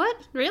 What?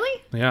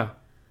 Really? Yeah,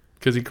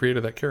 because he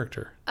created that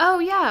character. Oh,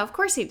 yeah, of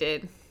course he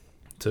did.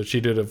 So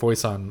she did a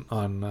voice on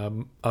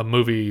a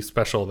movie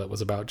special that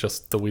was about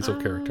just the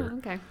Weasel character.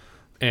 Okay.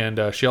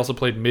 And she also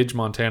played Midge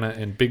Montana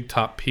in Big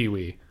Top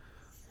Pee-wee,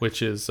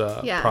 which is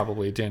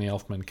probably a Danny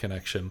Elfman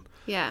connection.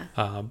 Yeah.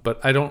 But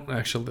I don't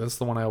actually, that's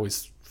the one I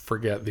always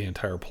forget the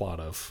entire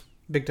plot of.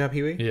 Big Top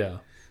Pee-wee? Yeah.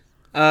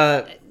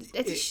 I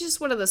think she's just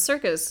one of the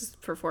circus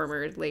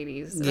performer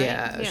ladies. Right?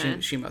 Yeah.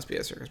 She must be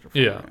a circus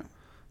performer. Yeah.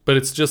 But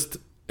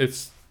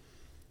it's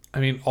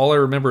all I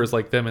remember is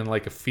like them in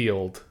like a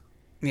field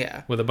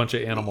Yeah. With a bunch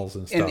of animals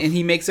and stuff. And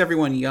he makes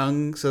everyone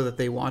young so that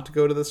they want to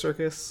go to the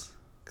circus.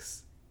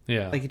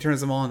 Yeah. Like he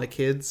turns them all into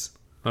kids.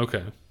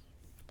 Okay.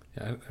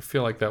 Yeah, I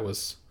feel like that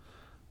was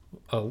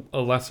a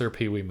lesser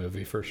Pee-wee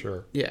movie for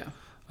sure. Yeah.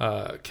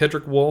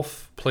 Kedrick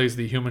Wolf plays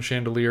the human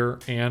chandelier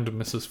and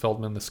Mrs.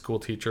 Feldman, the school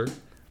teacher.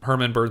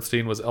 Herman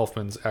Bernstein was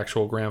Elfman's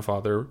actual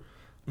grandfather.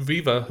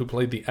 Viva, who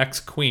played the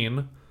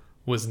ex-queen,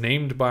 was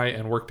named by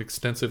and worked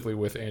extensively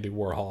with Andy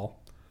Warhol.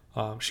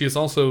 She is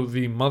also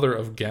the mother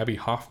of Gabby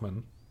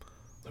Hoffman,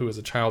 who is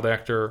a child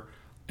actor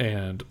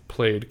and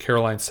played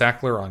Caroline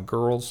Sackler on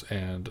Girls,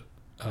 and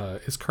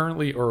is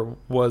currently, or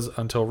was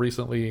until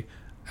recently,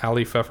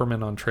 Ali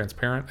Pfefferman on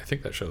Transparent. I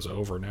think that show's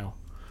over now.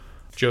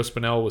 Joe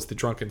Spinell was the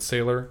drunken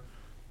sailor.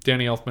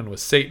 Danny Elfman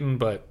was Satan,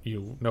 but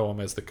you know him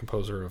as the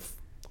composer of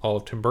all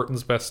of Tim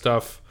Burton's best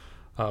stuff,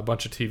 a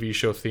bunch of TV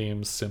show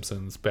themes,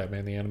 Simpsons,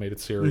 Batman the Animated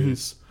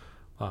Series,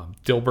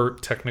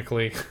 Dilbert,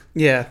 technically.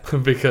 Yeah.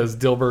 Because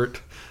Dilbert,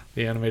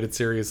 the animated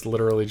series,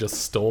 literally just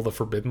stole the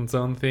Forbidden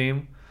Zone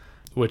theme,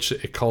 which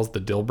it calls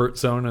the Dilbert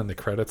Zone in the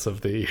credits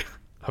of the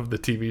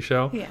TV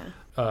show.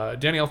 Yeah.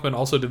 Danny Elfman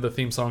also did the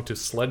theme song to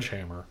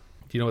Sledgehammer.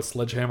 Do you know what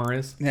Sledgehammer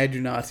is? I do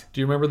not.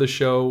 Do you remember the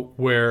show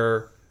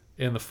where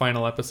in the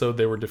final episode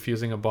they were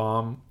defusing a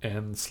bomb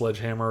and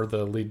Sledgehammer,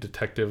 the lead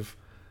detective,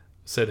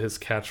 said his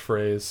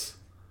catchphrase,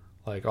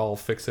 like, I'll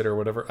fix it or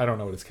whatever? I don't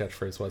know what his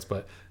catchphrase was,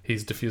 but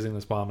he's defusing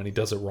this bomb and he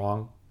does it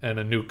wrong. And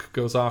a nuke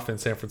goes off in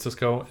San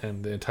Francisco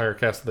and the entire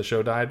cast of the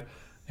show died.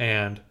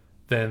 And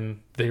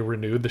then they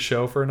renewed the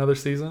show for another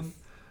season.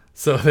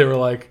 So they were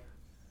like,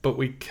 but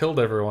we killed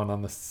everyone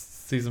on the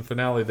season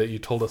finale that you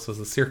told us was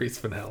a series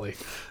finale.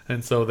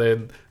 And so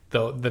then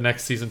the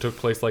next season took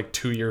place like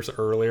 2 years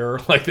earlier.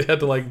 Like they had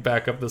to like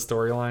back up the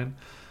storyline.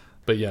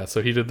 But yeah,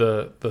 so he did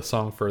the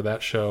song for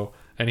that show.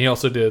 And he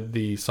also did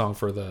the song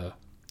for the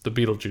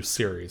Beetlejuice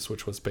series,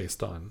 which was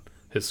based on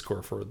his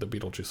score for the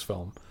Beetlejuice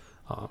film.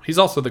 He's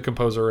also the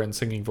composer and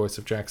singing voice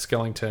of Jack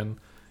Skellington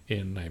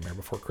in Nightmare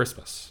Before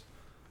Christmas.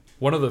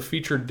 One of the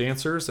featured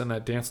dancers in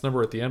that dance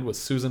number at the end was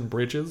Susan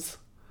Bridges.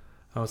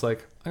 I was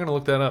like, I'm going to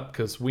look that up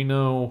because we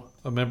know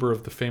a member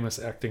of the famous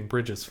acting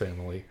Bridges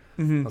family.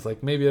 Mm-hmm. I was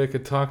like, maybe I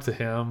could talk to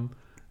him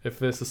if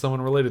this is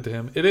someone related to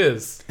him. It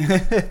is.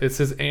 It's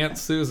his Aunt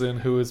Susan,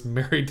 who is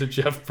married to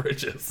Jeff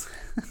Bridges.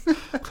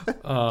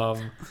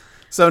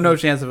 So no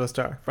chance of a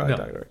star.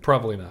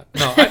 Probably not.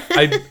 No,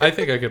 I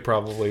think I could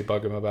probably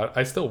bug him about it.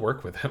 I still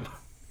work with him.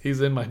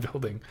 He's in my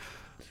building.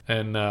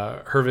 And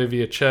Hervé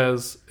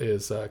Villachez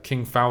is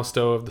King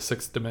Fausto of the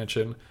Sixth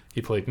Dimension.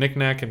 He played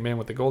Knick-Knack in Man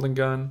with the Golden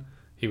Gun.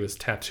 He was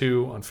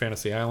Tattoo on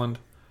Fantasy Island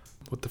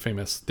with the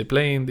famous The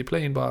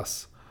Plane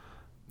Boss.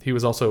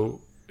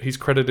 He's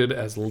credited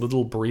as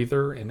Little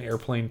Breather in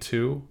Airplane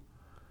 2.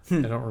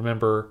 I don't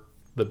remember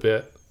the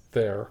bit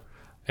there.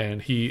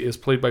 And he is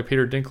played by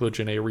Peter Dinklage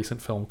in a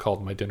recent film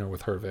called My Dinner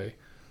with Hervé,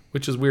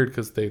 which is weird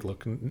because they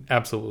look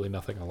absolutely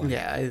nothing alike.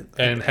 Yeah.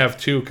 And have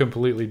two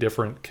completely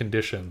different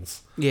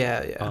conditions.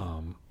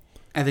 Yeah.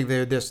 I think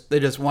they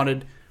just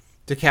wanted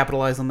to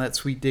capitalize on that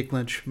sweet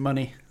Dinklage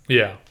money.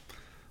 Yeah.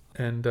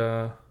 And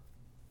I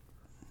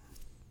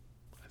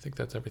think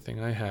that's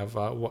everything I have.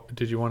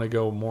 Did you want to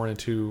go more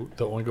into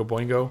the Oingo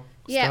Boingo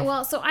Yeah, stuff?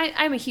 well, so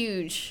I'm a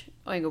huge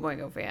Oingo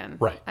Boingo fan.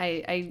 Right.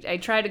 I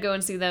try to go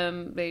and see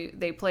them.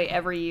 They play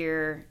every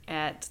year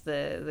at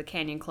the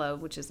Canyon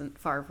Club, which isn't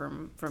far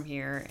from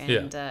here.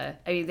 And I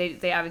mean,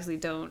 they obviously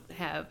don't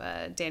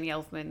have Danny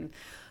Elfman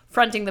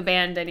fronting the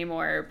band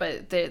anymore,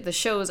 but the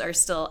shows are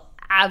still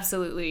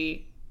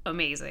absolutely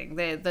amazing.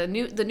 The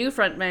new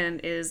frontman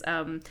is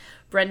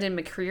Brendan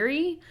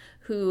McCreary,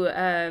 who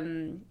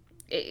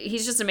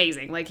he's just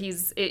amazing. Like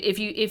if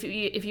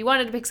you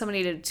wanted to pick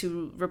somebody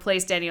to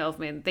replace Danny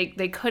Elfman,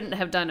 they couldn't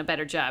have done a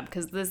better job,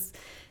 because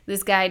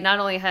this guy not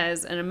only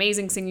has an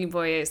amazing singing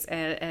voice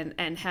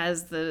and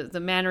has the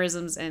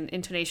mannerisms and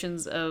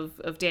intonations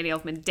of Danny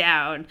Elfman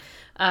down,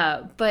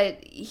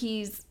 but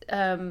he's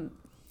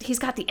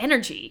got the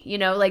energy, you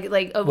know,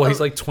 well, he's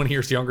like 20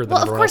 years younger than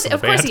everyone else in the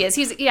band. Of course he is.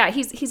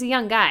 He's a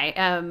young guy.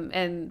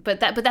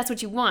 But that's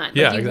what you want.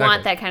 Yeah, you exactly.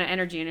 want that kind of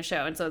energy in a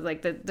show. And so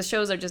like the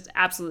shows are just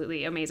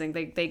absolutely amazing.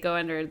 They go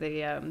under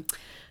the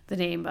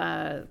name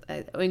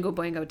Oingo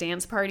Boingo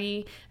Dance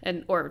Party,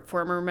 or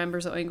former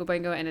members of Oingo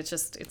Boingo, and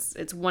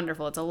it's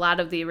wonderful. It's a lot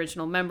of the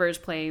original members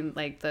playing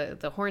like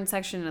the horn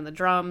section and the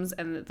drums,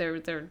 and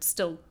they're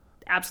still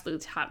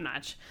absolutely top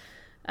notch.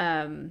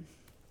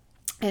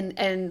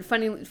 And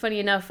funny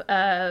enough,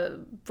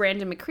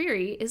 Brandon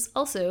McCreary is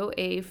also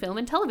a film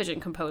and television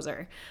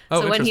composer.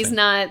 Oh, so when he's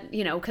not,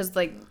 you know, because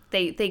like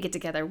they get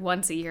together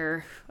once a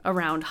year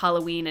around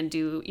Halloween and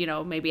do, you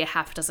know, maybe a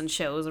half dozen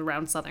shows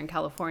around Southern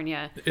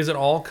California. Is it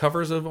all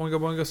covers of Oingo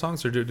Boingo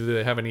songs, or do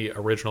they have any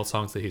original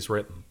songs that he's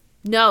written?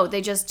 No, they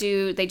just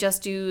do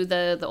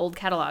the old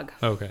catalog.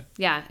 Okay.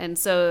 Yeah, and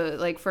so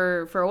like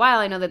for a while,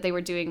 I know that they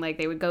were doing like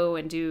they would go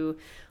and do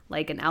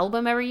like an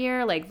album every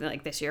year,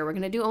 like this year we're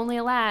gonna do only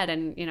a lad,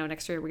 and you know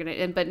next year we're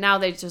gonna. But now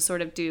they just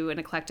sort of do an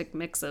eclectic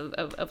mix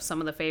of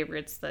some of the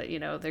favorites that, you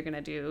know, they're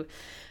gonna do.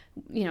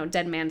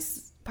 Dead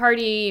Man's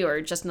Party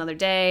or Just Another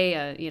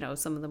Day,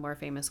 some of the more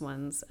famous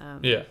ones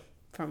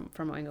from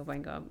Oingo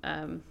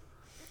Boingo.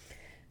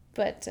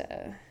 But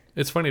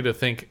it's funny to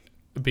think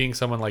being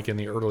someone like in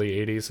the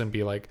early 80s and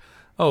be like,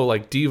 oh,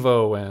 like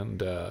Devo and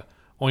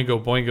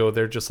Oingo Boingo,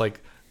 they're just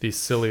like these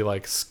silly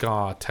like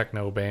ska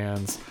techno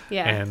bands.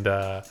 Yeah. And,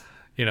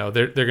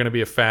 they're going to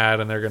be a fad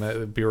and they're going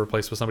to be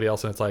replaced with somebody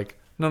else. And it's like,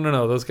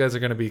 no, those guys are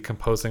going to be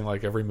composing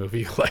like every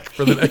movie like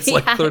for the next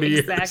 30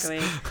 years. Exactly.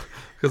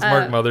 Because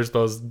Mark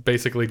Mothersbaugh's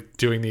basically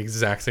doing the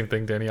exact same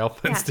thing Danny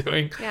Elfman's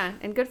doing. Yeah,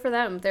 and good for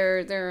them.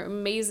 They're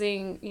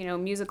amazing,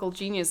 musical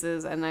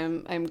geniuses, and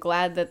I'm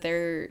glad that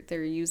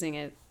they're using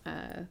it,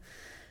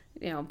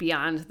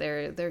 beyond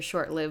their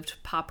short-lived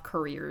pop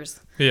careers.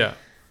 Yeah.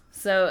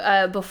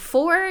 So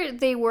before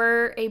they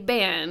were a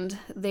band,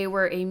 they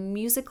were a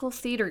musical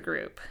theater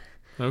group.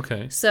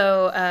 Okay.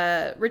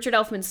 So Richard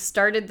Elfman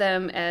started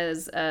them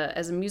as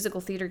a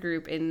musical theater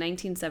group in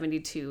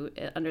 1972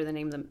 under the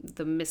name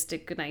the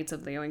Mystic Knights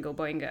of the Oingo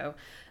Boingo.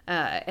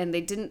 And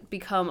they didn't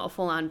become a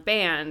full-on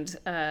band,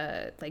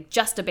 like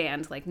just a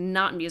band, like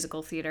not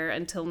musical theater,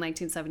 until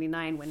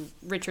 1979 when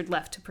Richard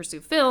left to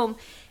pursue film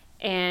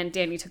and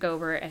Danny took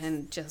over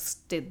and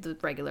just did the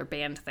regular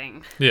band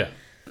thing. Yeah.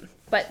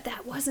 But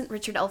that wasn't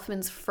Richard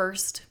Elfman's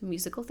first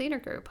musical theater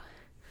group.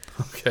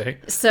 Okay.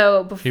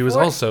 So before he was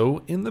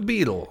also in the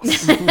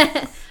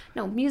Beatles.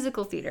 No,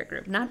 musical theater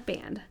group, not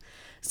band.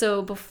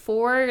 So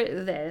before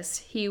this,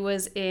 he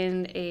was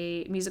in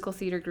a musical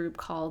theater group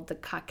called the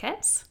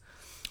Cockettes.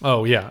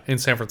 Oh yeah, in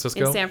San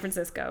Francisco. In San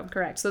Francisco,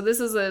 correct. So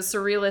this is a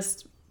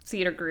surrealist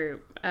theater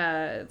group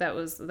that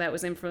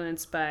was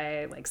influenced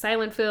by like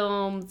silent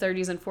film,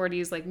 30s and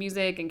 40s like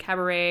music and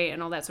cabaret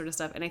and all that sort of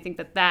stuff. And I think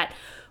that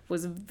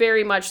was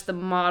very much the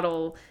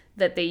model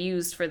that they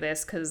used for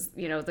this, because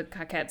the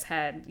Cockettes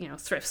had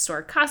thrift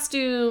store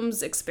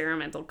costumes,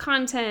 experimental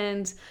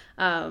content.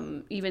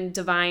 Even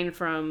Divine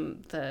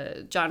from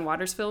the John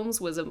Waters films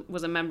was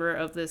a member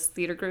of this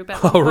theater group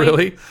at one point.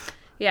 Really?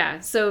 Yeah.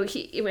 So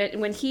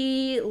when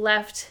he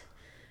left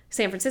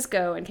San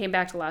Francisco and came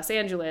back to Los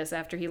Angeles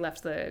after he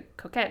left the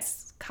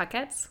Cockettes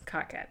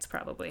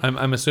probably.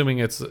 I'm assuming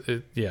it's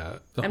the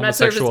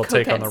homosexual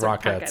take on the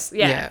Rockettes.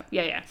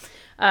 Yeah.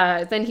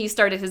 Then he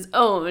started his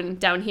own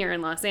down here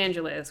in Los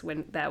Angeles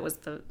when that was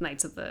the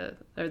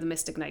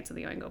Mystic Knights of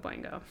the Oingo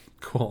Boingo.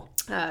 Cool.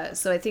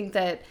 So I think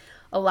that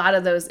a lot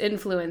of those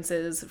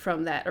influences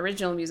from that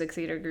original music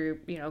theater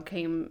group,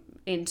 came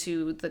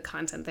into the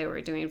content they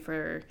were doing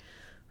for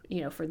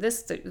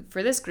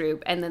this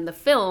group, and then the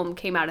film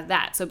came out of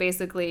that. So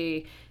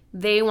basically,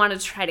 they wanted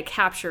to try to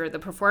capture the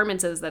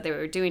performances that they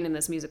were doing in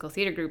this musical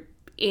theater group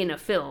in a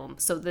film.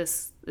 So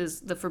this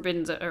is the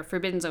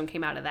Forbidden Zone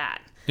came out of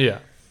that. Yeah.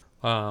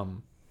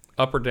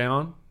 Up or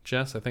down,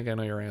 Jess? I think I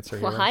know your answer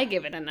here. Well, I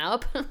give it an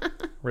up.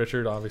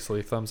 Richard,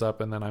 obviously, thumbs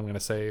up, and then I'm going to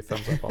say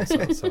thumbs up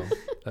also. So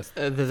that's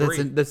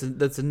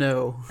a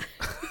no.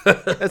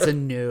 That's a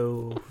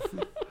no.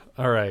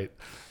 All right.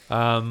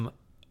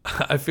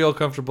 I feel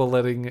comfortable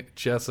letting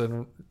Jess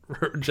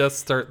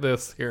start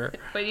this here.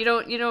 But you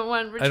don't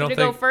want Richard to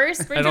go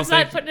first? Richard's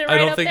not putting it right up there?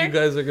 I don't think you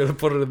guys are going to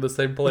put it in the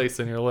same place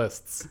in your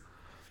lists.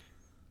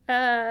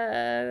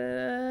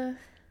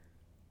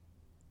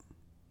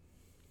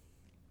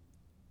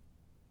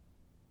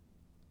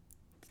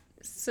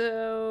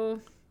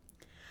 So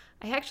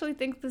I actually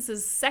think this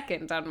is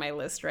second on my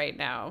list right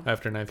now.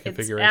 After Ninth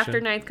Configuration? It's after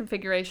Ninth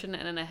Configuration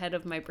and ahead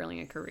of My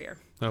Brilliant Career.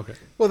 Okay.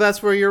 Well,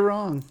 that's where you're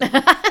wrong.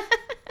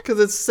 Because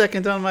it's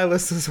second on my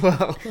list as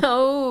well.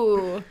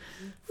 Oh.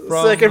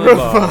 Second from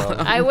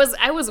bottom. I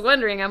was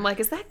wondering, I'm like,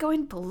 is that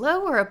going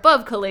below or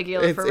above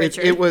Caligula for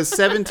Richard? It was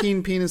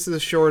 17 penises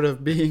short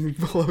of being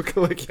below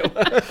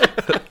Caligula.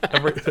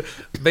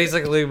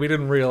 Basically, we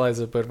didn't realize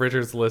it, but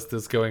Richard's list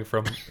is going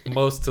from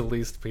most to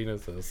least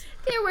penises.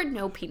 There were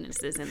no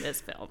penises in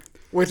this film.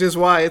 Which is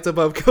why it's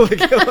above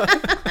Caligula.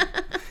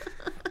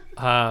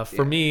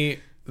 For me,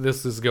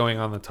 this is going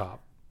on the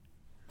top.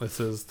 This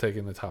is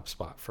taking the top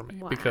spot for me.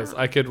 Wow. Because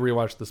I could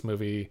rewatch this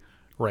movie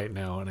right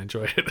now and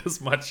enjoy it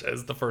as much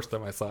as the first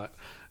time I saw it.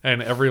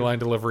 And every line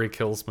delivery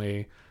kills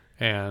me.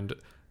 And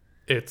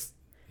it's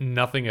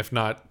nothing if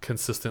not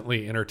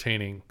consistently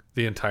entertaining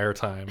the entire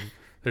time.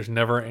 There's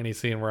never any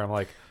scene where I'm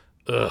like,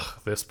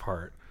 ugh, this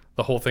part.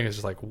 The whole thing is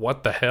just like,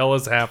 what the hell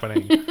is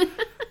happening?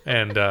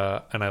 and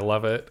I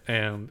love it.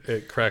 And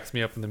it cracks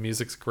me up, and the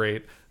music's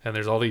great. And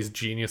there's all these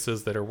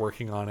geniuses that are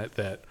working on it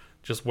that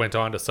just went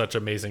on to such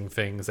amazing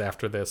things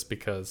after this,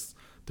 because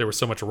there was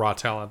so much raw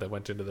talent that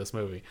went into this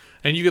movie.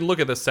 And you could look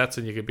at the sets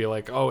and you could be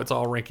like, oh, it's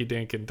all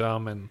rinky-dink and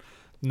dumb and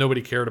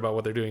nobody cared about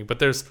what they're doing. But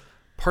there's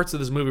parts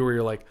of this movie where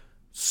you're like,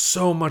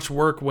 so much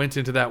work went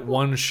into that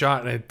one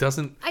shot, and it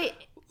doesn't...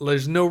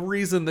 There's no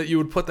reason that you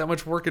would put that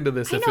much work into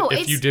this if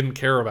you didn't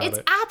care about it. It's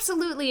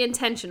absolutely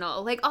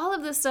intentional. Like, all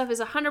of this stuff is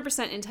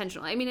 100%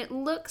 intentional. I mean, it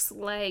looks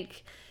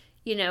like,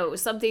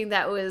 something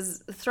that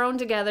was thrown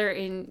together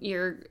in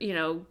your,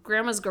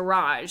 grandma's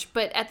garage.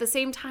 But at the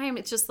same time,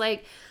 it's just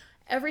like,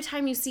 every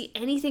time you see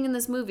anything in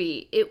this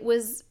movie, it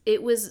was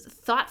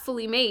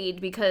thoughtfully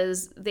made,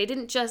 because they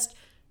didn't just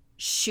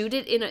shoot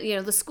it in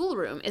the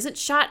schoolroom isn't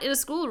shot in a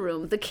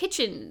schoolroom. The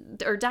kitchen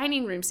or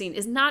dining room scene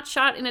is not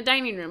shot in a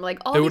dining room. Like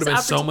all it would have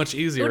been so much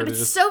easier to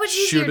just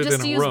shoot it in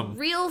a use room.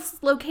 Real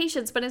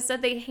locations, but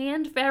instead they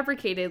hand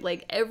fabricated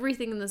like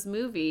everything in this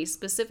movie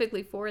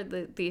specifically for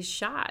these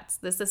shots.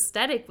 This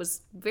aesthetic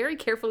was very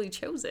carefully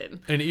chosen.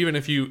 And even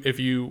if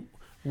you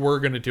were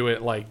going to do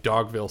it like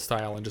Dogville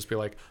style and just be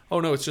like,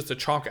 oh no, it's just a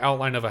chalk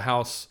outline of a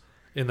house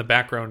in the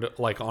background,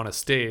 like on a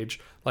stage,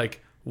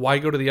 like why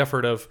go to the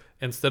effort of,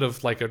 instead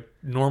of like a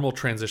normal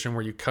transition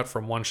where you cut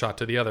from one shot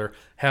to the other,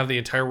 have the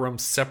entire room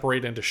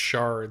separate into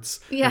shards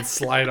and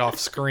slide off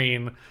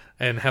screen,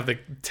 and have the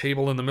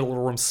table in the middle of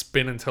the room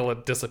spin until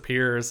it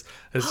disappears.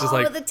 It's just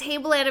like the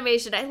table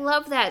animation. I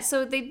love that.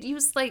 So they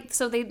used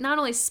they not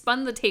only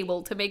spun the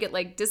table to make it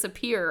like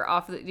disappear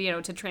off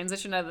the, to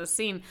transition out of the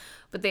scene,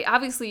 but they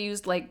obviously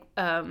used like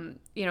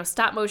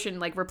stop motion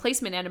like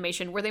replacement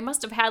animation where they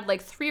must have had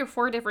like 3 or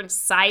 4 different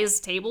size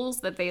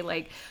tables that they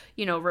like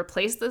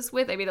replaced this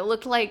with. I mean, it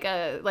looked like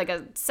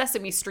a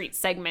Sesame Street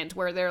segment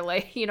where they're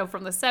like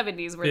from the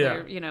 70s where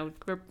they're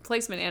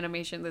replacement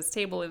animation. This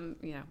table and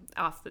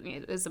off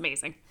it's amazing.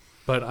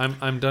 But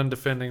I'm done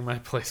defending my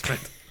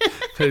placement.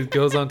 It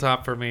goes on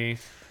top for me.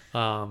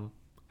 I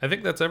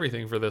think that's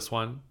everything for this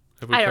one.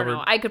 I don't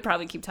know. I could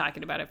probably keep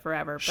talking about it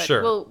forever, but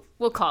sure.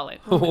 We'll call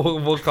it.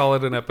 We'll call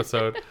it an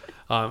episode.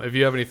 If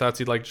you have any thoughts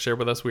you'd like to share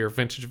with us, we are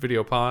Vintage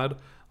Video Pod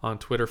on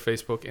Twitter,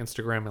 Facebook,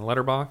 Instagram, and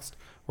Letterboxd,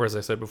 where, as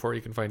I said before,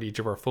 you can find each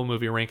of our full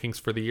movie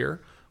rankings for the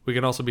year. We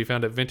can also be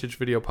found at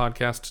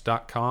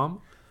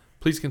vintagevideopodcast.com.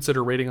 Please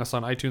consider rating us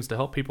on iTunes to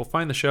help people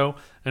find the show,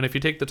 and if you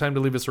take the time to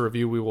leave us a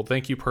review, we will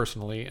thank you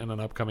personally in an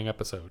upcoming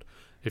episode.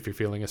 If you're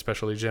feeling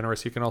especially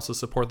generous, you can also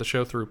support the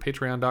show through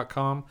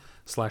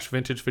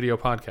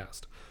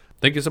patreon.com/vintagevideopodcast.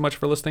 Thank you so much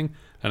for listening,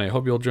 and I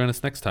hope you'll join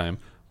us next time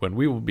when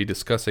we will be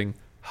discussing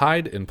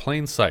Hide in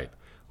Plain Sight,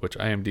 which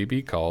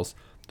IMDb calls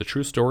the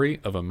true story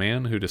of a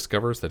man who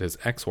discovers that his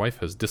ex-wife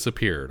has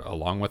disappeared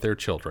along with their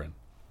children.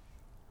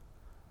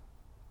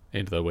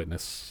 Into the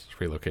Witness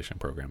Relocation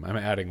Program. I'm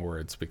adding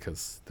words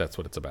because that's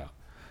what it's about.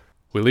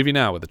 We leave you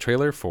now with a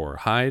trailer for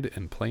Hide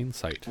in Plain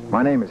Sight.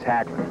 My name is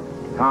Hackman,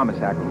 Thomas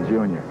Hackman,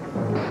 Jr.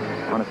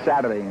 On a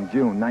Saturday in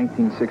June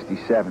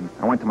 1967,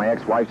 I went to my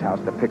ex-wife's house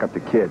to pick up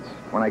the kids.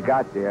 When I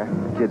got there,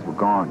 the kids were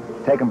gone,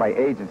 taken by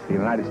agents of the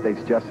United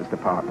States Justice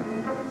Department.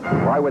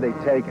 Why were they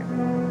taken?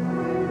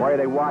 Why are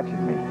they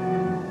watching me?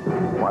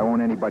 Why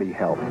won't anybody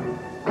help?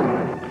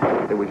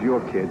 If it was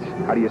your kids,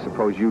 how do you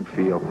suppose you'd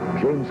feel?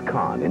 James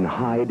Caan in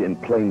Hide in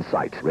Plain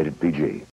Sight, rated PG.